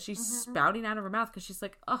that she's spouting out of her mouth, because she's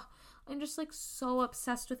like, oh, I'm just, like, so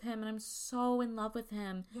obsessed with him and I'm so in love with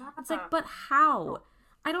him. Yeah. It's like, but how?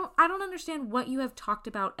 I don't understand what you have talked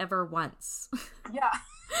about ever once. Yeah.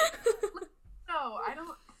 No, I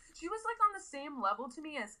don't. She was, like, on the same level to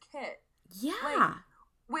me as Kit. Yeah. Like,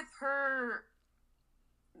 with her,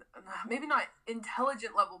 maybe not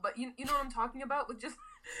intelligent level, but you know what I'm talking about, with just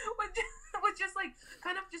like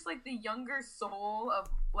kind of just like the younger soul of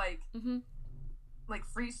like like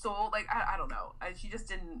free soul, like I don't know, she just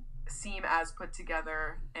didn't seem as put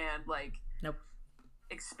together and like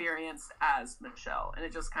experienced as Michelle, and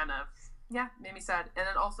it just kind of made me sad. And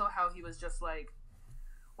then also how he was just like,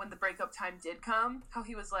 when the breakup time did come, how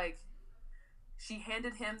he was like, she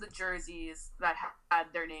handed him the jerseys that had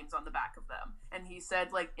their names on the back of them. And he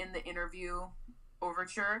said, like, in the interview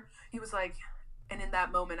overture, he was like, and in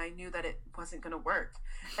that moment, I knew that it wasn't going to work.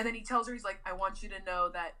 And then he tells her, he's like, I want you to know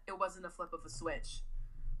that it wasn't a flip of a switch.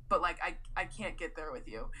 But, like, I can't get there with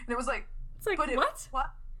you. And it was like... It's like, what?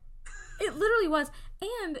 It literally was.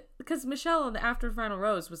 And, because Michelle in the After Final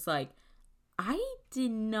Rose was like, I did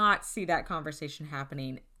not see that conversation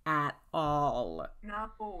happening at all. No.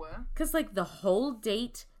 Because like the whole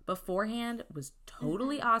date beforehand was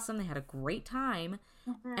totally awesome. They had a great time.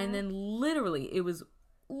 And then it was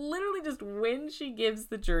literally just when she gives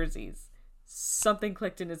the jerseys, something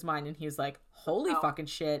clicked in his mind and he was like, holy fucking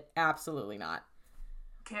shit, absolutely not.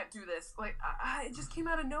 can't do this. Like, it just came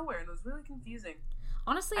out of nowhere, and it was really confusing.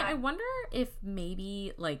 Honestly, I wonder if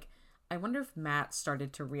maybe, like, I wonder if Matt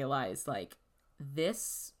started to realize, like,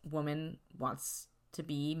 this woman wants to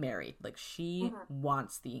be married. Like, she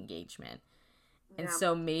wants the engagement. And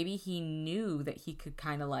so maybe he knew that he could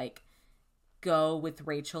kind of, like, go with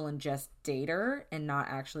Rachel and just date her and not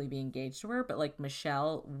actually be engaged to her. But, like,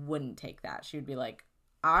 Michelle wouldn't take that. She would be like,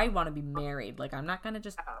 I want to be married. Like, I'm not going to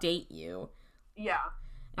just date you. Yeah.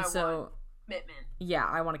 And I want commitment. Yeah,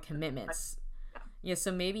 I want a commitment. Yeah,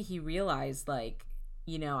 so maybe he realized, like,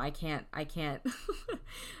 you know, I can't I can't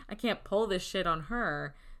pull this shit on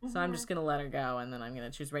her, so I'm just gonna let her go, and then I'm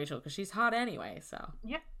gonna choose Rachel because she's hot anyway. So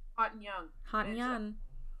yeah, hot and young. Hot and young.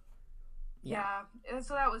 Yeah, and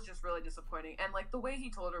so that was just really disappointing, and like the way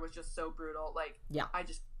he told her was just so brutal. Like, I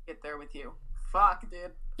just get there with you. Fuck,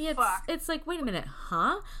 dude. It's like, wait a minute,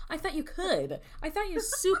 huh? I thought you could. I thought you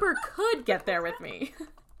super could get there with me.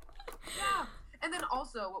 Yeah. And then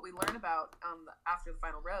also what we learn about after the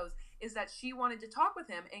final rose is that she wanted to talk with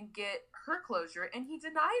him and get her closure, and he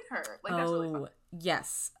denied her. Like, that's really fun.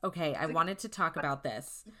 Yes. Okay, I wanted to talk about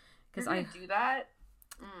this because I do that.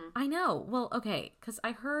 I know. Well, okay, because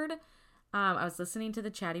I heard I was listening to the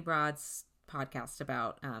Chatty Broads podcast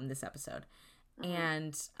about this episode,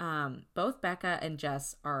 and both Becca and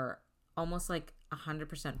Jess are almost like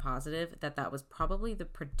 100% positive that was probably the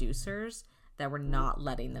producers that were not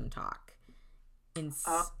letting them talk.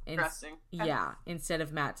 Interesting. Yeah, instead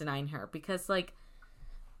of Matt denying her. Because, like,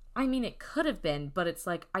 I mean, it could have been, but it's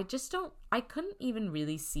like, I couldn't even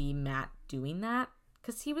really see Matt doing that.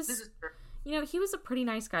 Because he was, you know, he was a pretty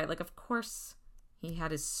nice guy. Like, of course, he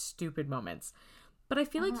had his stupid moments. But I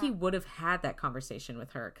feel like he would have had that conversation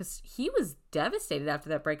with her. Because he was devastated after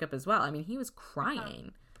that breakup as well. I mean, he was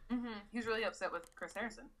crying. He was really upset with Chris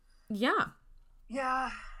Harrison. Yeah.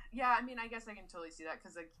 Yeah, I mean, I guess I can totally see that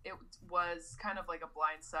because like, it was kind of like a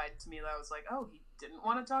blind side to me that I was like, oh, he didn't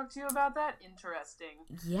want to talk to you about that? Interesting.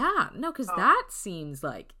 Yeah, no, because that seems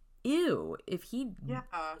like, ew. If he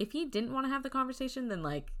didn't want to have the conversation, then,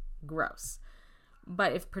 like, gross.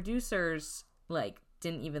 But if producers, like,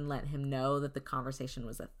 didn't even let him know that the conversation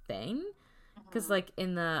was a thing, because, like,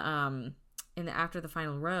 in the After the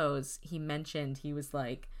Final Rose, he mentioned, he was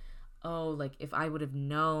like, oh, like, if I would have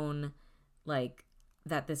known, like,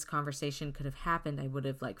 that this conversation could have happened, I would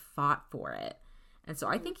have, like, fought for it. And so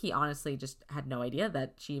I think he honestly just had no idea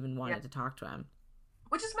that she even wanted to talk to him.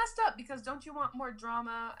 Which is messed up, because don't you want more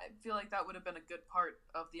drama? I feel like that would have been a good part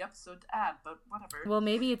of the episode to add, but whatever. Well,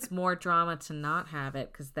 maybe it's more drama to not have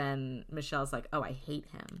it, because then Michelle's like, oh, I hate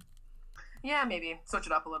him. Yeah, maybe. Switch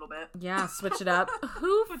it up a little bit. Yeah, switch it up.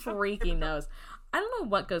 Who freaking knows? I don't know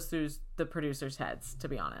what goes through the producers' heads, to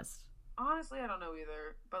be honest. Honestly, I don't know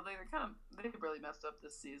either, but they really messed up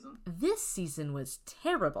this season. This season was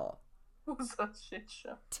terrible. It was a shit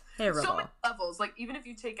show. Terrible. So many levels. Like, even if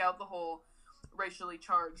you take out the whole racially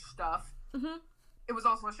charged stuff, it was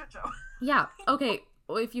also a shit show. Yeah. Okay,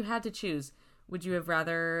 well, if you had to choose, would you have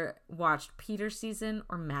rather watched Peter's season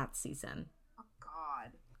or Matt's season? Oh,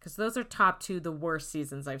 God. Because those are top two the worst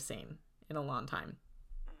seasons I've seen in a long time.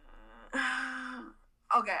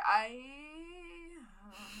 Okay,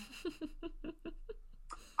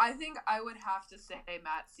 I think I would have to say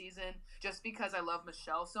Matt's season, just because I love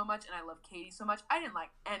Michelle so much and I love Katie so much. I didn't like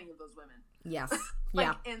any of those women. Yes.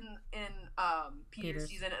 Like, in Peter's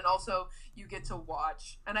season, and also you get to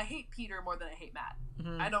watch, and I hate Peter more than I hate Matt.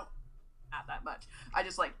 I don't Matt that much. I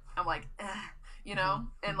just like, I'm like, you know?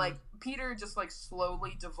 And like, Peter just like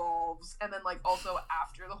slowly devolves, and then like also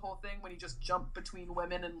after the whole thing when he just jumped between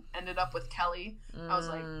women and ended up with Kelly, I was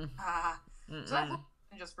like, So that whole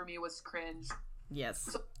thing just for me was cringe. Yes.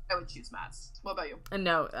 So I would choose Matt's. What about you?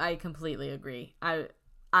 No, I completely agree.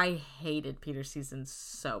 I hated Peter's season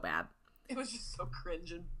so bad. It was just so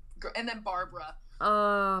cringe, and then Barbara.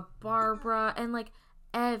 Barbara, and like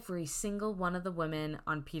every single one of the women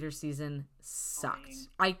on Peter's season sucked.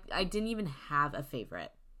 I didn't even have a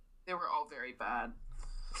favorite. They were all very bad.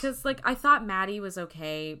 Because, like, I thought Maddie was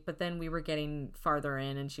okay, but then we were getting farther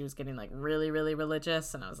in, and she was getting, like, really, really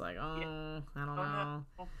religious, and I was like, I don't know.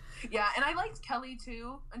 No. Yeah, and I liked Kelly,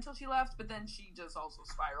 too, until she left, but then she just also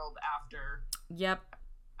spiraled after. Yep.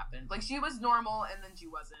 Happened. Like, she was normal, and then she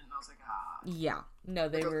wasn't, and I was like, Yeah. No,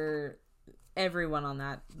 they were... Everyone on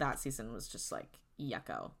that season was just, like,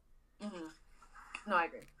 yucko. No, I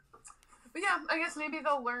agree. But yeah, I guess maybe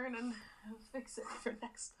they'll learn and fix it for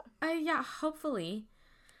next time. Yeah, hopefully.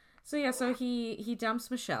 So yeah, so he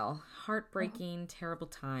dumps Michelle. Heartbreaking, terrible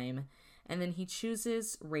time. And then he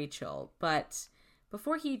chooses Rachel. But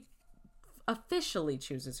before he officially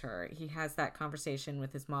chooses her, he has that conversation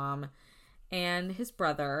with his mom. and his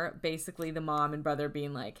brother, basically the mom and brother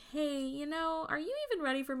being like, hey, you know, are you even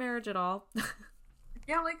ready for marriage at all?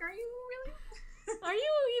 Yeah, like, are you really? Are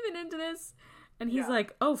you even into this? And he's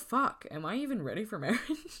like, oh, fuck, am I even ready for marriage?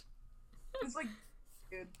 It's like,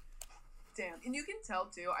 dude, damn. And you can tell,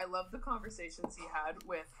 too, I love the conversations he had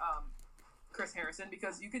with Chris Harrison,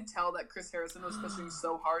 because you can tell that Chris Harrison was pushing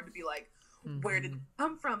so hard to be like, where did it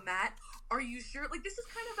come from, Matt? Are you sure? Like, this is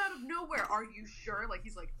kind of out of nowhere. Are you sure? Like,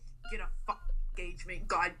 he's like, get a fucking engagement.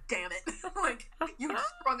 God damn it. Like, you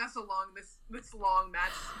sprung us along this long match,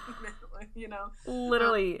 you know?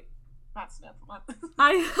 Literally. Matt Smith.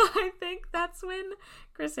 I think that's when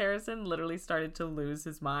Chris Harrison literally started to lose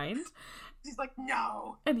his mind. He's like,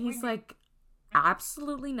 no. And he's like,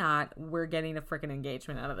 absolutely not. We're getting a freaking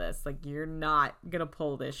engagement out of this. Like, you're not gonna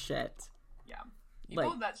pull this shit. Yeah. He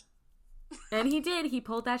pulled that and he did. He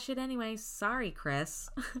pulled that shit anyway. Sorry, Chris.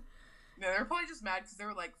 No, they're probably just mad because they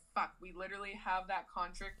were like, fuck, we literally have that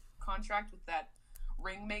contract with that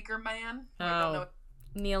ringmaker man. Oh, I don't know.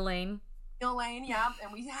 Neil Lane. Neil Lane, yeah.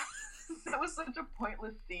 And we have... That was such a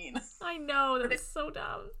pointless scene. I know, that was so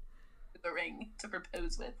dumb. The ring to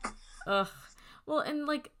propose with. Ugh. Well, and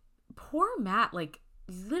like, poor Matt, like,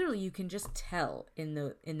 literally you can just tell in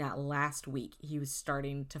that last week he was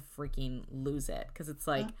starting to freaking lose it. Because it's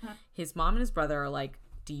like, his mom and his brother are like,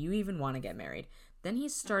 do you even want to get married? Then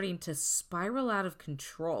he's starting to spiral out of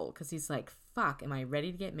control because he's like, fuck, am I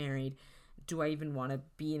ready to get married? Do I even want to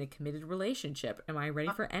be in a committed relationship? Am I ready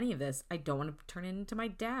for any of this? I don't want to turn into my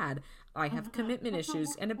dad. I have commitment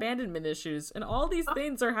issues and abandonment issues, and all these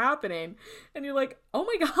things are happening. And you're like, oh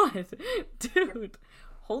my God, dude,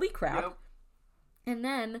 holy crap. Yep. And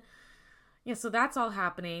then, yeah, so that's all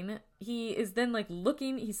happening. He is then like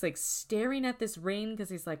looking, he's like staring at this ring because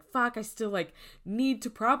he's like, fuck, I still like need to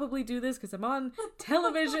probably do this because I'm on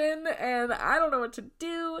television and I don't know what to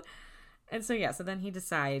do. And so, yeah, so then he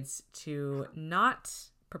decides to not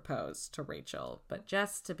propose to Rachel, but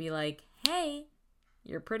just to be like, hey,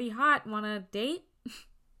 you're pretty hot. Want to date?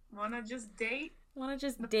 Want to just date? Want to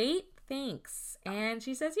just date? Thanks. And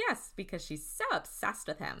she says yes, because she's so obsessed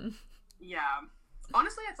with him. Yeah.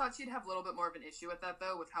 Honestly, I thought she'd have a little bit more of an issue with that,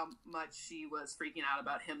 though, with how much she was freaking out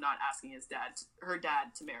about him not asking her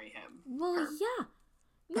dad to marry him. Well, yeah.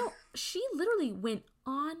 No, she literally went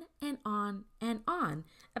on and on and on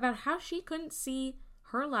about how she couldn't see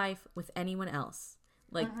her life with anyone else.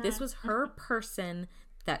 Like, this was her person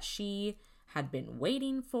that she had been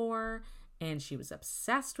waiting for, and she was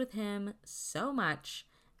obsessed with him so much.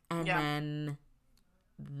 And then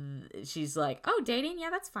she's like, oh, dating?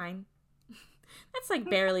 Yeah, that's fine. That's like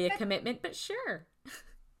barely a commitment, but sure.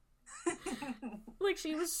 Like,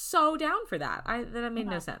 she was so down for that. That made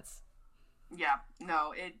no sense. Yeah,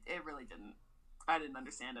 no, it really didn't. I didn't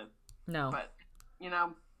understand it. No. But, you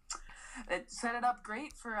know, it set it up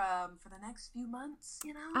great for the next few months,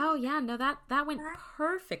 you know? Oh, yeah, no, that went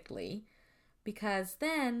perfectly, because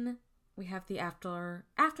then we have the after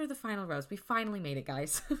the final rose. We finally made it,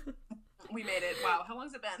 guys. We made it. Wow, how long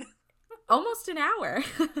has it been? Almost an hour.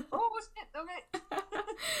 Oh, shit, okay.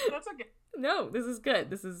 That's okay. No, this is good.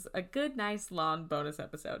 This is a good, nice, long bonus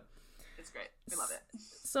episode. It's great. We love it.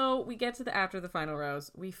 So we get to the after the final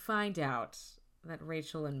rose. We find out that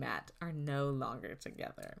Rachel and Matt are no longer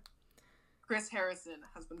together. Chris Harrison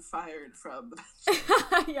has been fired from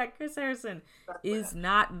the Yeah, Chris Harrison is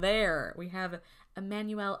not there. We have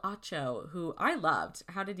Emmanuel Acho, who I loved.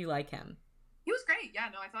 How did you like him? He was great. Yeah,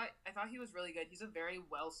 no, I thought he was really good. He's a very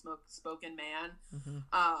well spoken man.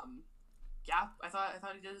 Mm-hmm. Yeah, I thought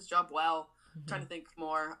he did his job well. Mm-hmm. Trying to think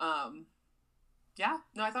more. Yeah,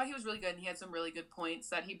 no, I thought he was really good, and he had some really good points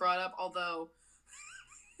that he brought up, although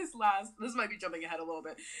this might be jumping ahead a little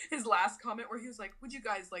bit, his last comment where he was like, would you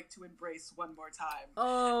guys like to embrace one more time?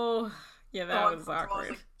 Oh, yeah, that was awkward. I was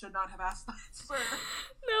like, should not have asked that, sir.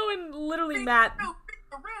 No, and literally Matt... No,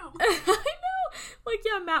 the room. I know! Like,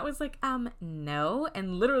 yeah, Matt was like, no,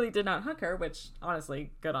 and literally did not hug her, which,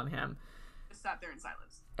 honestly, good on him. Just sat there in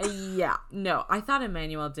silence. Yeah, no, I thought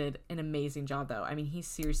Emmanuel did an amazing job, though. I mean, he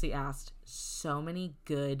seriously asked so many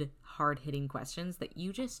good, hard-hitting questions that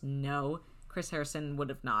you just know Chris Harrison would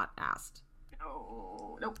have not asked.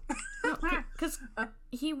 Nope. Because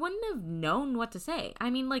he wouldn't have known what to say. I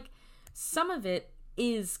mean, like, some of it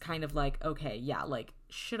is kind of like, okay, yeah, like,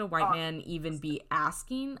 should a white man even be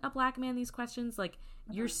asking a black man these questions? Like,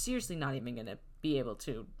 you're seriously not even going to be able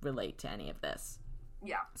to relate to any of this.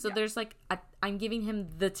 Yeah. So there's like, I'm giving him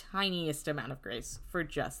the tiniest amount of grace for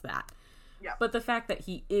just that. Yeah. But the fact that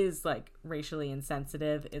he is like racially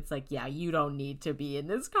insensitive, it's like, yeah, you don't need to be in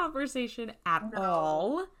this conversation at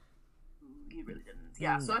all. He really didn't.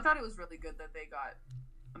 Yeah. So I thought it was really good that they got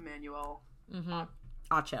Emmanuel Mm-hmm.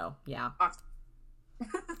 Acho, yeah.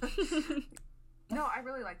 No, I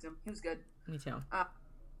really liked him. He was good. Me too.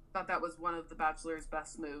 Thought that was one of The Bachelor's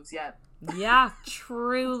best moves yet. Yeah,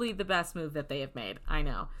 truly the best move that they have made. I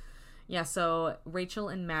know. Yeah, so Rachel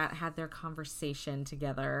and Matt had their conversation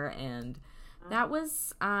together, and that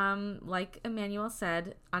was, like Emmanuel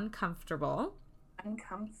said, uncomfortable.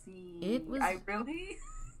 Uncomfy. It was... I really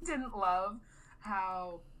didn't love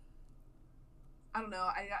how... I don't know.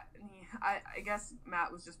 I guess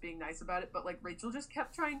Matt was just being nice about it, but like Rachel just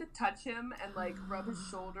kept trying to touch him and like rub his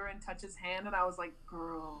shoulder and touch his hand, and I was like,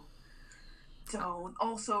 girl, don't.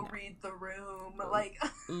 Also read the room. Like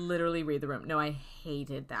literally read the room. No, I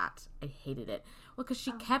hated that. I hated it. Well, because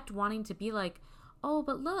she kept wanting to be like, oh,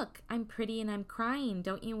 but look, I'm pretty and I'm crying.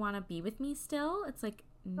 Don't you want to be with me still? It's like,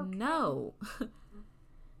 okay. No.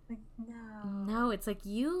 Like, no. No, it's like,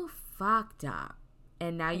 you fucked up.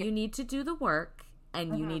 And now you need to do the work,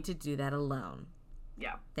 and you need to do that alone.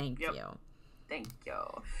 Yeah. Thank you. Thank you.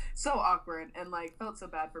 So awkward, and like felt so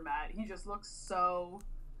bad for Matt. He just looked so...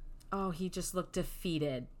 Oh, he just looked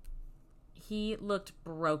defeated. He looked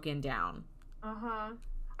broken down. Uh-huh.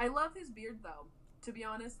 I love his beard, though. To be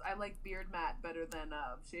honest, I like beard Matt better than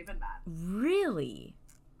shaven Matt. Really?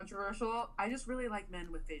 Controversial. I just really like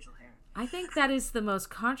men with facial hair. I think that is the most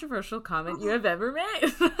controversial comment you have ever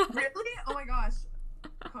made. Really? Oh my gosh.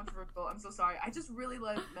 Controversial. I'm so sorry. I just really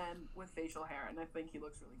like men with facial hair, and I think he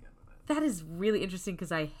looks really good with it. That is really interesting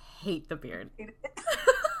because I hate the beard.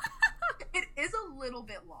 It is a little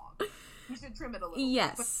bit long. You should trim it a little.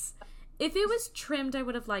 Yes. Bit. If it was trimmed, I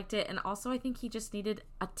would have liked it. And also, I think he just needed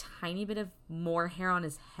a tiny bit of more hair on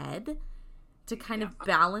his head to kind of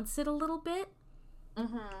balance it a little bit.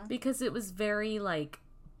 Mm-hmm. Because it was very, like,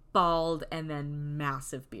 bald and then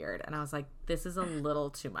massive beard. And I was like, this is a little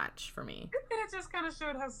too much for me. And it just kind of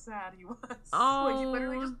showed how sad he was. Oh. Like, he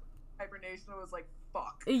literally just hibernation and was like,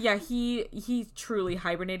 fuck. Yeah, he truly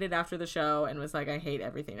hibernated after the show and was like, I hate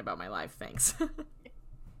everything about my life, thanks.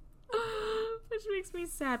 Which makes me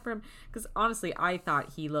sad for him. Because honestly, I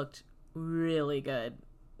thought he looked really good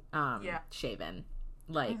shaven.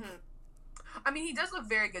 Like, I mean, he does look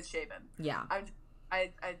very good shaven. Yeah.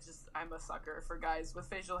 I'm a sucker for guys with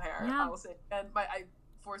facial hair. Yeah. I'll say, and I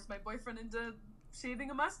forced my boyfriend into shaving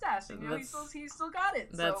a mustache, and he still got it.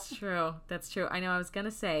 That's true. That's true. I know. I was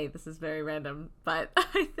gonna say this is very random, but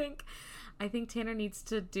I think Tanner needs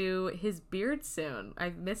to do his beard soon. I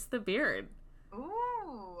miss the beard. Ooh,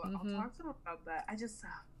 I'll talk to him about that.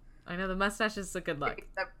 I know the mustache is a good look.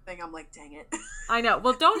 Everything, I'm like, dang it. I know.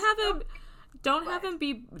 Well, don't have him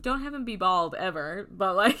be bald ever.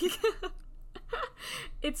 But like,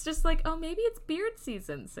 it's just like, oh, maybe it's beard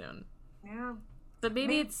season soon. Yeah. But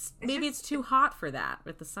maybe it's too hot for that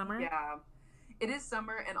with the summer. Yeah. It is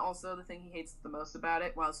summer, and also the thing he hates the most about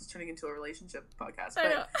it, this is turning into a relationship podcast,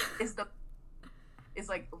 but is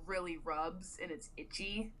like really rubs and it's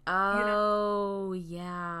itchy. Oh,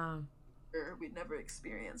 yeah. We'd never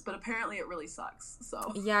experienced, but apparently it really sucks.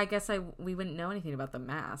 So yeah, I guess we wouldn't know anything about the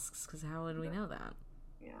masks because how would we know that?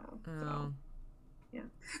 Yeah. Oh. So, yeah.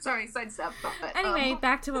 Sorry, sidestep. But anyway,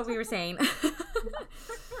 back to what we were saying.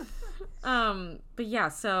 But yeah,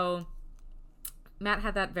 so Matt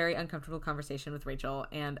had that very uncomfortable conversation with Rachel,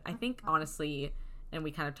 and I think honestly, and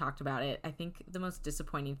we kind of talked about it, I think the most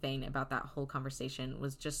disappointing thing about that whole conversation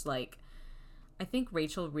was just like, I think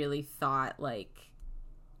Rachel really thought like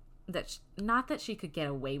that not that she could get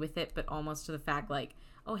away with it, but almost to the fact like,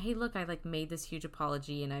 oh hey look, I like made this huge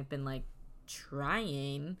apology and I've been like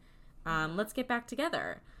trying, let's get back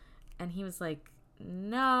together. And he was like,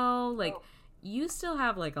 no, like you still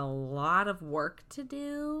have like a lot of work to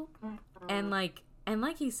do. And like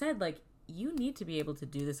he said, like you need to be able to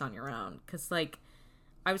do this on your own, because like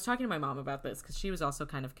I was talking to my mom about this because she was also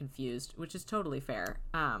kind of confused, which is totally fair.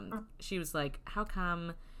 She was like, how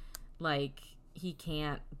come like he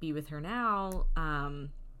can't be with her now,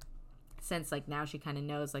 since like now she kind of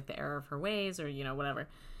knows like the error of her ways, or you know, whatever.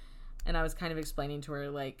 And I was kind of explaining to her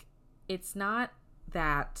like, it's not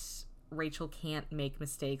that Rachel can't make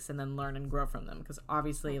mistakes and then learn and grow from them, because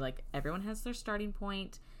obviously like everyone has their starting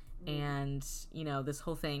point, and you know, this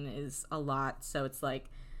whole thing is a lot, so it's like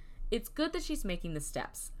it's good that she's making the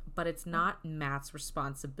steps, but it's not Matt's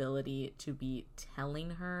responsibility to be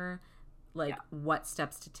telling her like what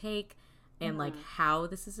steps to take and like how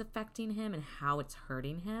this is affecting him and how it's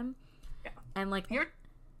hurting him. And like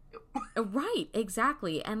right,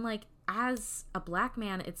 exactly. And like as a black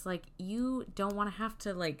man, it's like you don't want to have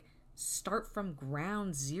to like start from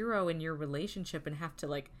ground zero in your relationship and have to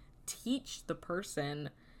like teach the person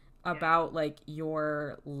about like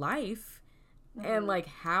your life and like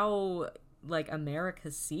how like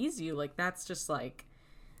America sees you. Like that's just like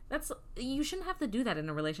you shouldn't have to do that in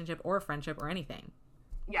a relationship or a friendship or anything.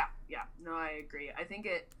 Yeah, no, I agree. I think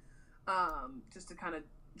it just to kind of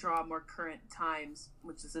draw more current times,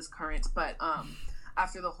 which is current, but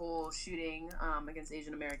after the whole shooting against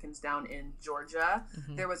Asian Americans down in Georgia,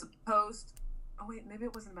 there was a post. Oh wait, maybe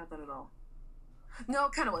it wasn't about that at all. No,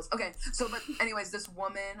 it kind of was. Okay, so but anyways, this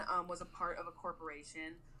woman was a part of a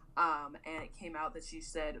corporation, and it came out that she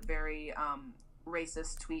said very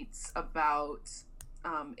racist tweets about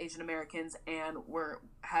Asian Americans and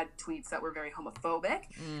had tweets that were very homophobic,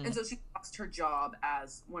 and so she lost her job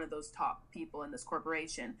as one of those top people in this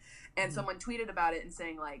corporation. And someone tweeted about it and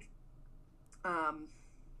saying like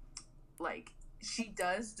she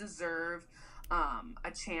does deserve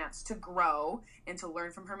a chance to grow and to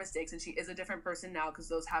learn from her mistakes, and she is a different person now because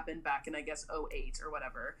those happened back in I guess 2008 or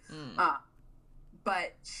whatever.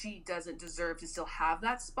 But she doesn't deserve to still have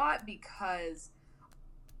that spot because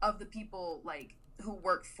of the people like who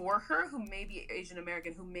work for her, who may be Asian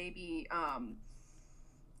American, who may be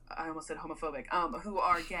I almost said homophobic, who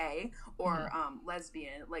are gay or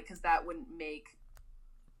lesbian, like, because that wouldn't make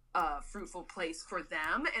a fruitful place for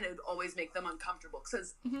them, and it would always make them uncomfortable.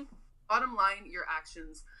 Because bottom line, your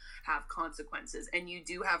actions have consequences, and you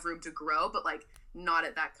do have room to grow, but like not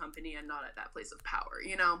at that company and not at that place of power,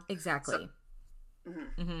 you know? Exactly.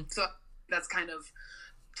 So that's kind of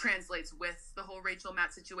translates with the whole Rachel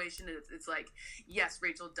Matt situation. It's like, yes,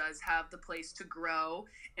 Rachel does have the place to grow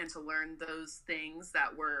and to learn those things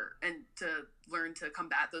and to learn to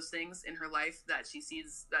combat those things in her life that she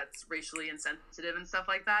sees that's racially insensitive and stuff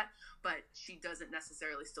like that, but she doesn't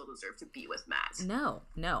necessarily still deserve to be with Matt.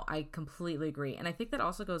 No, I completely agree. And I think that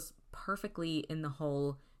also goes perfectly in the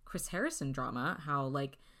whole Chris Harrison drama, how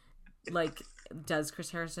like does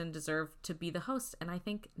Chris Harrison deserve to be the host? And I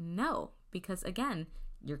think no, because again,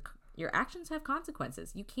 your actions have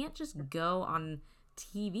consequences. You can't just go on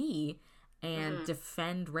TV and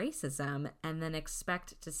defend racism and then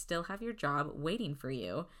expect to still have your job waiting for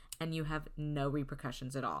you and you have no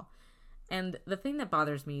repercussions at all. And the thing that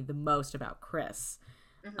bothers me the most about Chris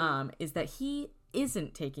is that he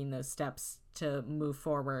isn't taking those steps to move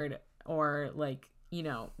forward or like, you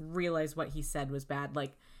know, realize what he said was bad.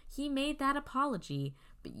 Like, he made that apology,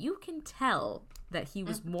 but you can tell that he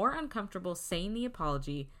was more uncomfortable saying the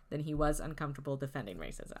apology than he was uncomfortable defending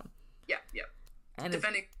racism. Yeah. And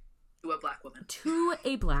defending to a black woman. To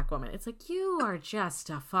a black woman. It's like, you are just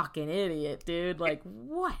a fucking idiot, dude. Like,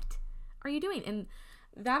 what are you doing? And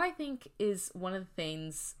that, I think, is one of the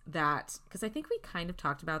things that, because I think we kind of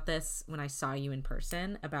talked about this when I saw you in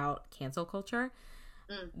person about cancel culture.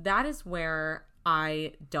 That is where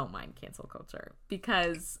I don't mind cancel culture,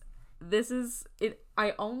 because this is it.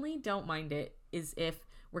 I only don't mind it is if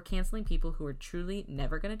we're canceling people who are truly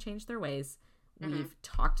never going to change their ways. We've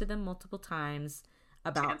talked to them multiple times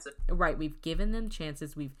about chances. Right. We've given them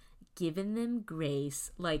chances. We've given them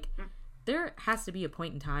grace. Like, there has to be a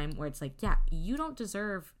point in time where it's like, yeah, you don't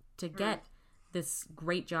deserve to get this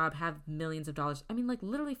great job, have millions of dollars. I mean, like,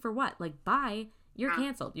 literally for what? Like, bye. You're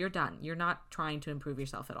canceled. You're done. You're not trying to improve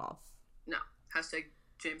yourself at all. No. Hashtag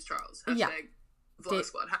James Charles. Hashtag Vlog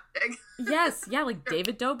Squad. Hashtag. Yes. Yeah. Like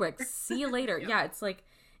David Dobrik. See you later. Yeah. It's like,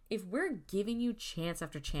 if we're giving you chance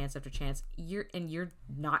after chance after chance, you're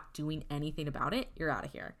not doing anything about it, you're out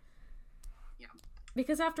of here. Yeah.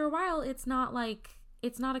 Because after a while, it's not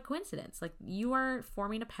a coincidence. Like, you are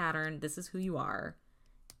forming a pattern. This is who you are.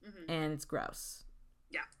 And it's gross.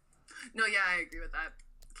 Yeah. No, yeah, I agree with that.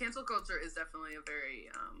 Cancel culture is definitely a very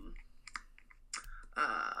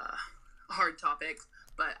hard topic,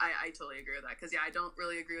 but I totally agree with that, because I don't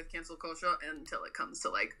really agree with cancel culture until it comes to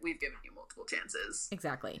like, we've given you multiple chances.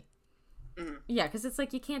 Exactly. Yeah, because it's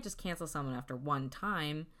like, you can't just cancel someone after one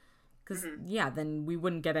time, because then we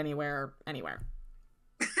wouldn't get anywhere.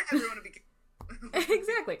 Everyone would be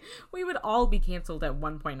exactly. We would all be canceled at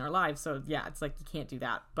one point in our lives, so yeah, it's like, you can't do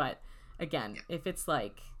that. But again, if it's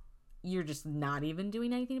like you're just not even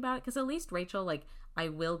doing anything about it, because at least Rachel, like, I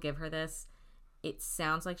will give her this, it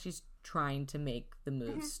sounds like she's trying to make the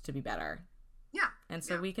moves to be better. Yeah. And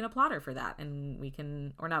so we can applaud her for that, and we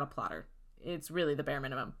can, or not applaud her, it's really the bare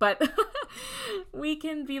minimum, but we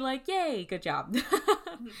can be like, yay, good job.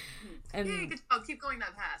 And yay, good job, keep going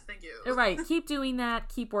that path, thank you. Right, keep doing that,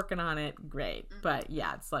 keep working on it, great. But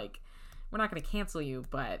yeah, it's like, we're not going to cancel you,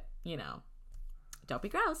 but, you know, don't be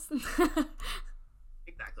gross.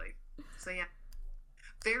 Exactly. So yeah,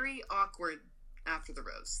 very awkward after the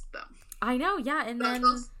rose, though. I know, yeah, and then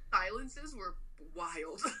those silences were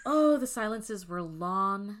wild. Oh, the silences were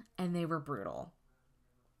long and they were brutal.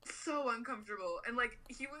 So uncomfortable, and like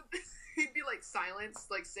he would he'd be like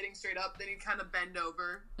silenced, like sitting straight up, then he'd kind of bend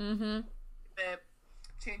over,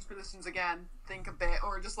 change positions again, think a bit,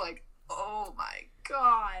 or just like, oh my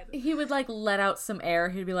god. He would like let out some air.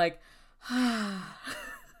 He'd be like,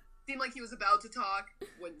 seemed like he was about to talk,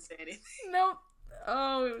 wouldn't say anything. Nope.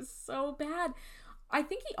 Oh, it was so bad. I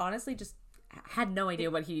think he honestly just had no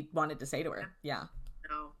idea what he wanted to say to her. Yeah.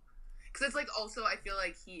 No. Because it's like, also, I feel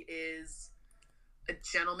like he is a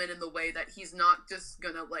gentleman in the way that he's not just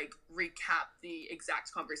gonna like recap the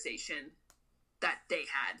exact conversation that they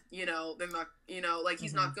had, you know. They're not, you know, like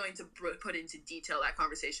he's not going to put into detail that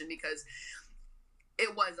conversation because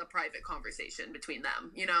it was a private conversation between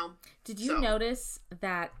them, you know. Did you notice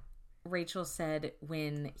that Rachel said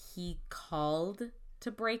when he called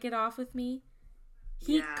to break it off with me,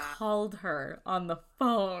 he called her on the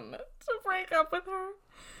phone to break up with her?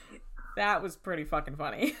 Yeah. That was pretty fucking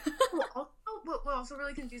funny. What also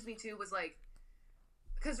really confused me too was like,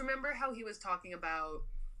 because remember how he was talking about,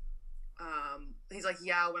 he's like,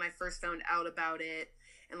 yeah, when I first found out about it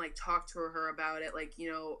and like talked to her about it, like,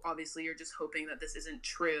 you know, obviously you're just hoping that this isn't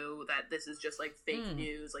true, that this is just like fake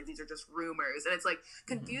news, like these are just rumors. And it's like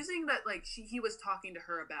confusing that like he was talking to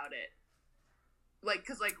her about it. Like,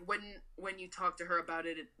 because like when you talk to her about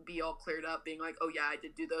it, it'd be all cleared up, being like, oh yeah, I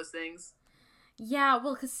did do those things. Yeah,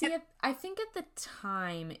 well, because see, I think at the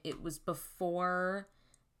time it was before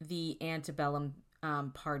the Antebellum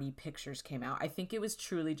party pictures came out. I think it was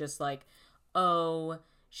truly just like, oh,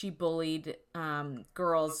 she bullied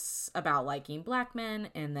girls about liking black men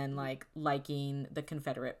and then like liking the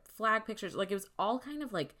Confederate flag pictures. Like it was all kind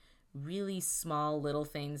of like really small little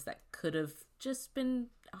things that could have just been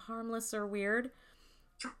harmless or weird.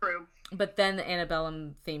 True. But then the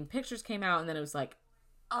Antebellum themed pictures came out and then it was like,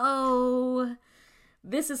 oh,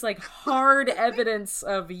 this is like hard evidence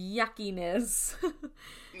of yuckiness.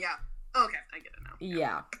 Yeah. Okay, I get it now.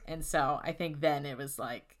 Yeah. And so I think then it was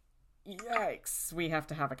like, yikes, we have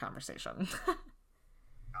to have a conversation. God,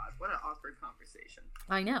 what an awkward conversation.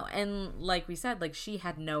 I know. And like we said, like she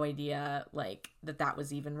had no idea like that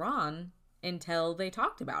was even wrong until they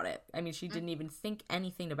talked about it. I mean, she didn't even think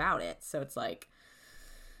anything about it. So it's like,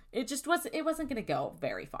 it wasn't going to go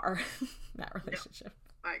very far, that relationship.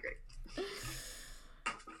 Yeah, I agree.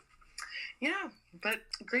 Yeah, but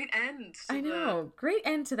great end. I know. Great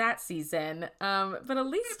end to that season. But at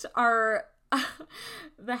least our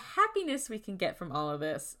the happiness we can get from all of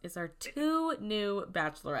this is our two new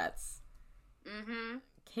bachelorettes.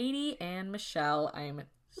 Katie and Michelle. I'm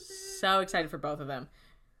so excited for both of them.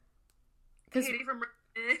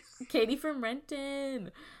 Katie from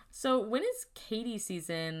Renton. So when is Katie's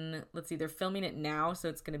season? Let's see, they're filming it now, so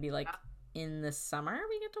it's going to be like in the summer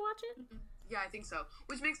we get to watch it? Yeah, I think so.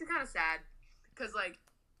 Which makes me kind of sad. Because, like,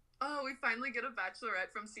 oh, we finally get a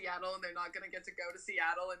bachelorette from Seattle and they're not going to get to go to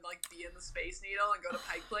Seattle and, like, be in the Space Needle and go to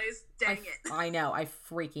Pike Place. Dang it. I know. I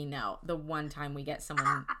freaking know. The one time we get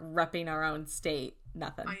someone repping our own state,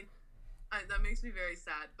 nothing. That makes me very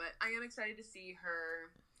sad. But I am excited to see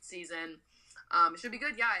her season. It should be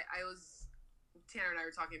good. Yeah, Tanner and I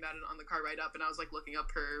were talking about it on the car ride up, and I was, like, looking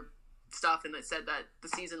up her stuff, and it said that the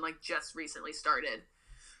season, like, just recently started.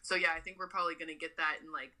 So, yeah, I think we're probably going to get that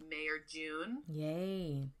in, like, May or June.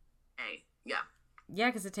 Yay. May, yeah. Yeah,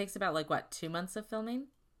 because it takes about, like, what, 2 months of filming?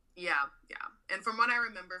 Yeah. And from what I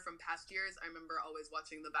remember from past years, I remember always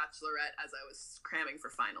watching The Bachelorette as I was cramming for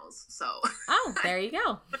finals, so. Oh, there you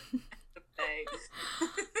go.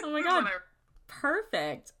 Oh, my God.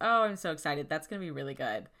 Perfect. Oh, I'm so excited. That's going to be really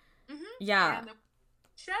good. Yeah. And then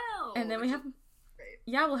Michelle. And then we have, great.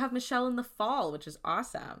 Yeah, we'll have Michelle in the fall, which is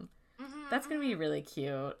awesome. That's going to be really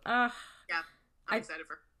cute. Yeah, I'm excited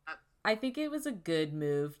for that. I think it was a good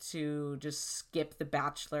move to just skip The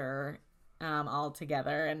Bachelor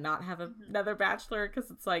altogether and not have another Bachelor, because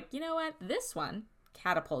it's like, you know what? This one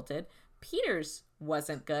catapulted. Peter's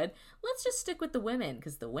wasn't good. Let's just stick with the women,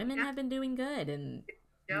 because the women have been doing good, and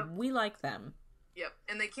we like them. Yep,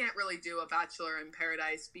 and they can't really do a Bachelor in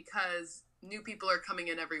Paradise because new people are coming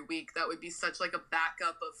in every week. That would be such like a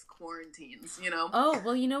backup of quarantines, you know? Oh,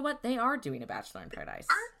 well, you know what? They are doing a Bachelor in Paradise.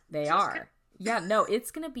 They are. Yeah, no, it's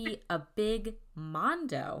going to be a big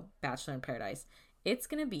Mondo Bachelor in Paradise. It's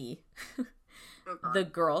going to be the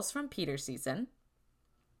girls from Peter's season,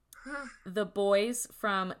 the boys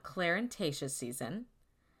from Claire and Tayshia's season,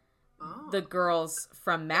 the girls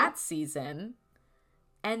from Matt's season,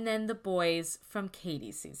 and then the boys from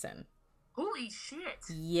Katie's season. Holy shit.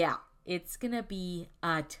 Yeah. It's gonna be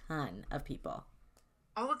a ton of people.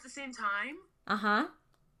 All at the same time? Uh-huh.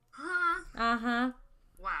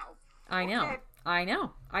 Wow. I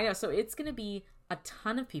know. So it's gonna be a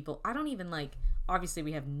ton of people. I don't even, like, obviously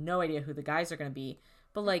we have no idea who the guys are gonna be,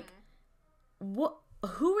 but, like, what?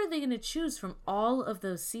 Who are they going to choose from all of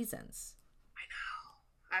those seasons?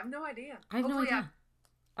 I have no idea. I have no idea.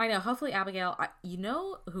 I know. Hopefully, Abigail. You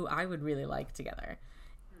know who I would really like together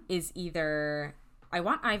is either. I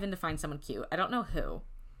want Ivan to find someone cute. I don't know who.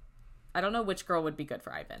 I don't know which girl would be good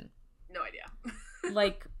for Ivan. No idea.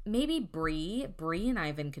 Like maybe Bree. Bree and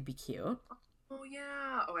Ivan could be cute. Oh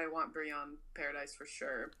yeah. Oh, I want Bree on Paradise for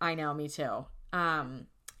sure. I know. Me too.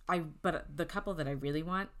 But the couple that I really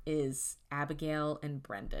want is Abigail and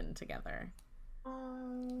Brendan together.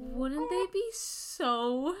 Oh, wouldn't they be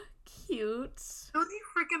so cute? Those are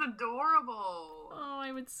freaking adorable. Oh,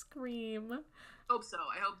 I would scream. Hope so.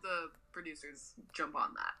 I hope the producers jump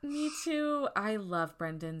on that. Me too. I love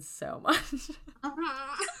Brendan so much.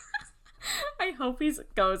 I hope he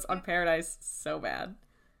goes on Paradise so bad.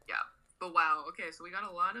 Yeah. But wow. Okay, so we got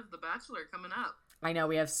a lot of The Bachelor coming up. I know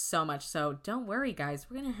we have so much. So don't worry, guys.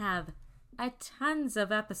 We're going to have tons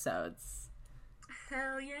of episodes.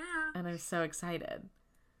 Hell yeah. And I'm so excited.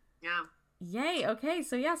 Yeah. Yay. Okay.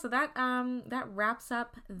 So yeah, so that wraps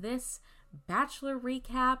up this Bachelor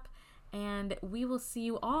recap, and we will see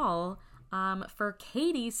you all for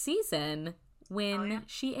Katie's season when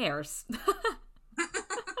she airs.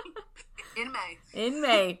 In May. In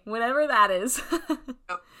May, whenever that is.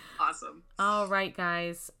 Oh, awesome. All right,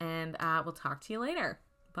 guys, and we'll talk to you later.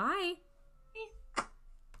 Bye.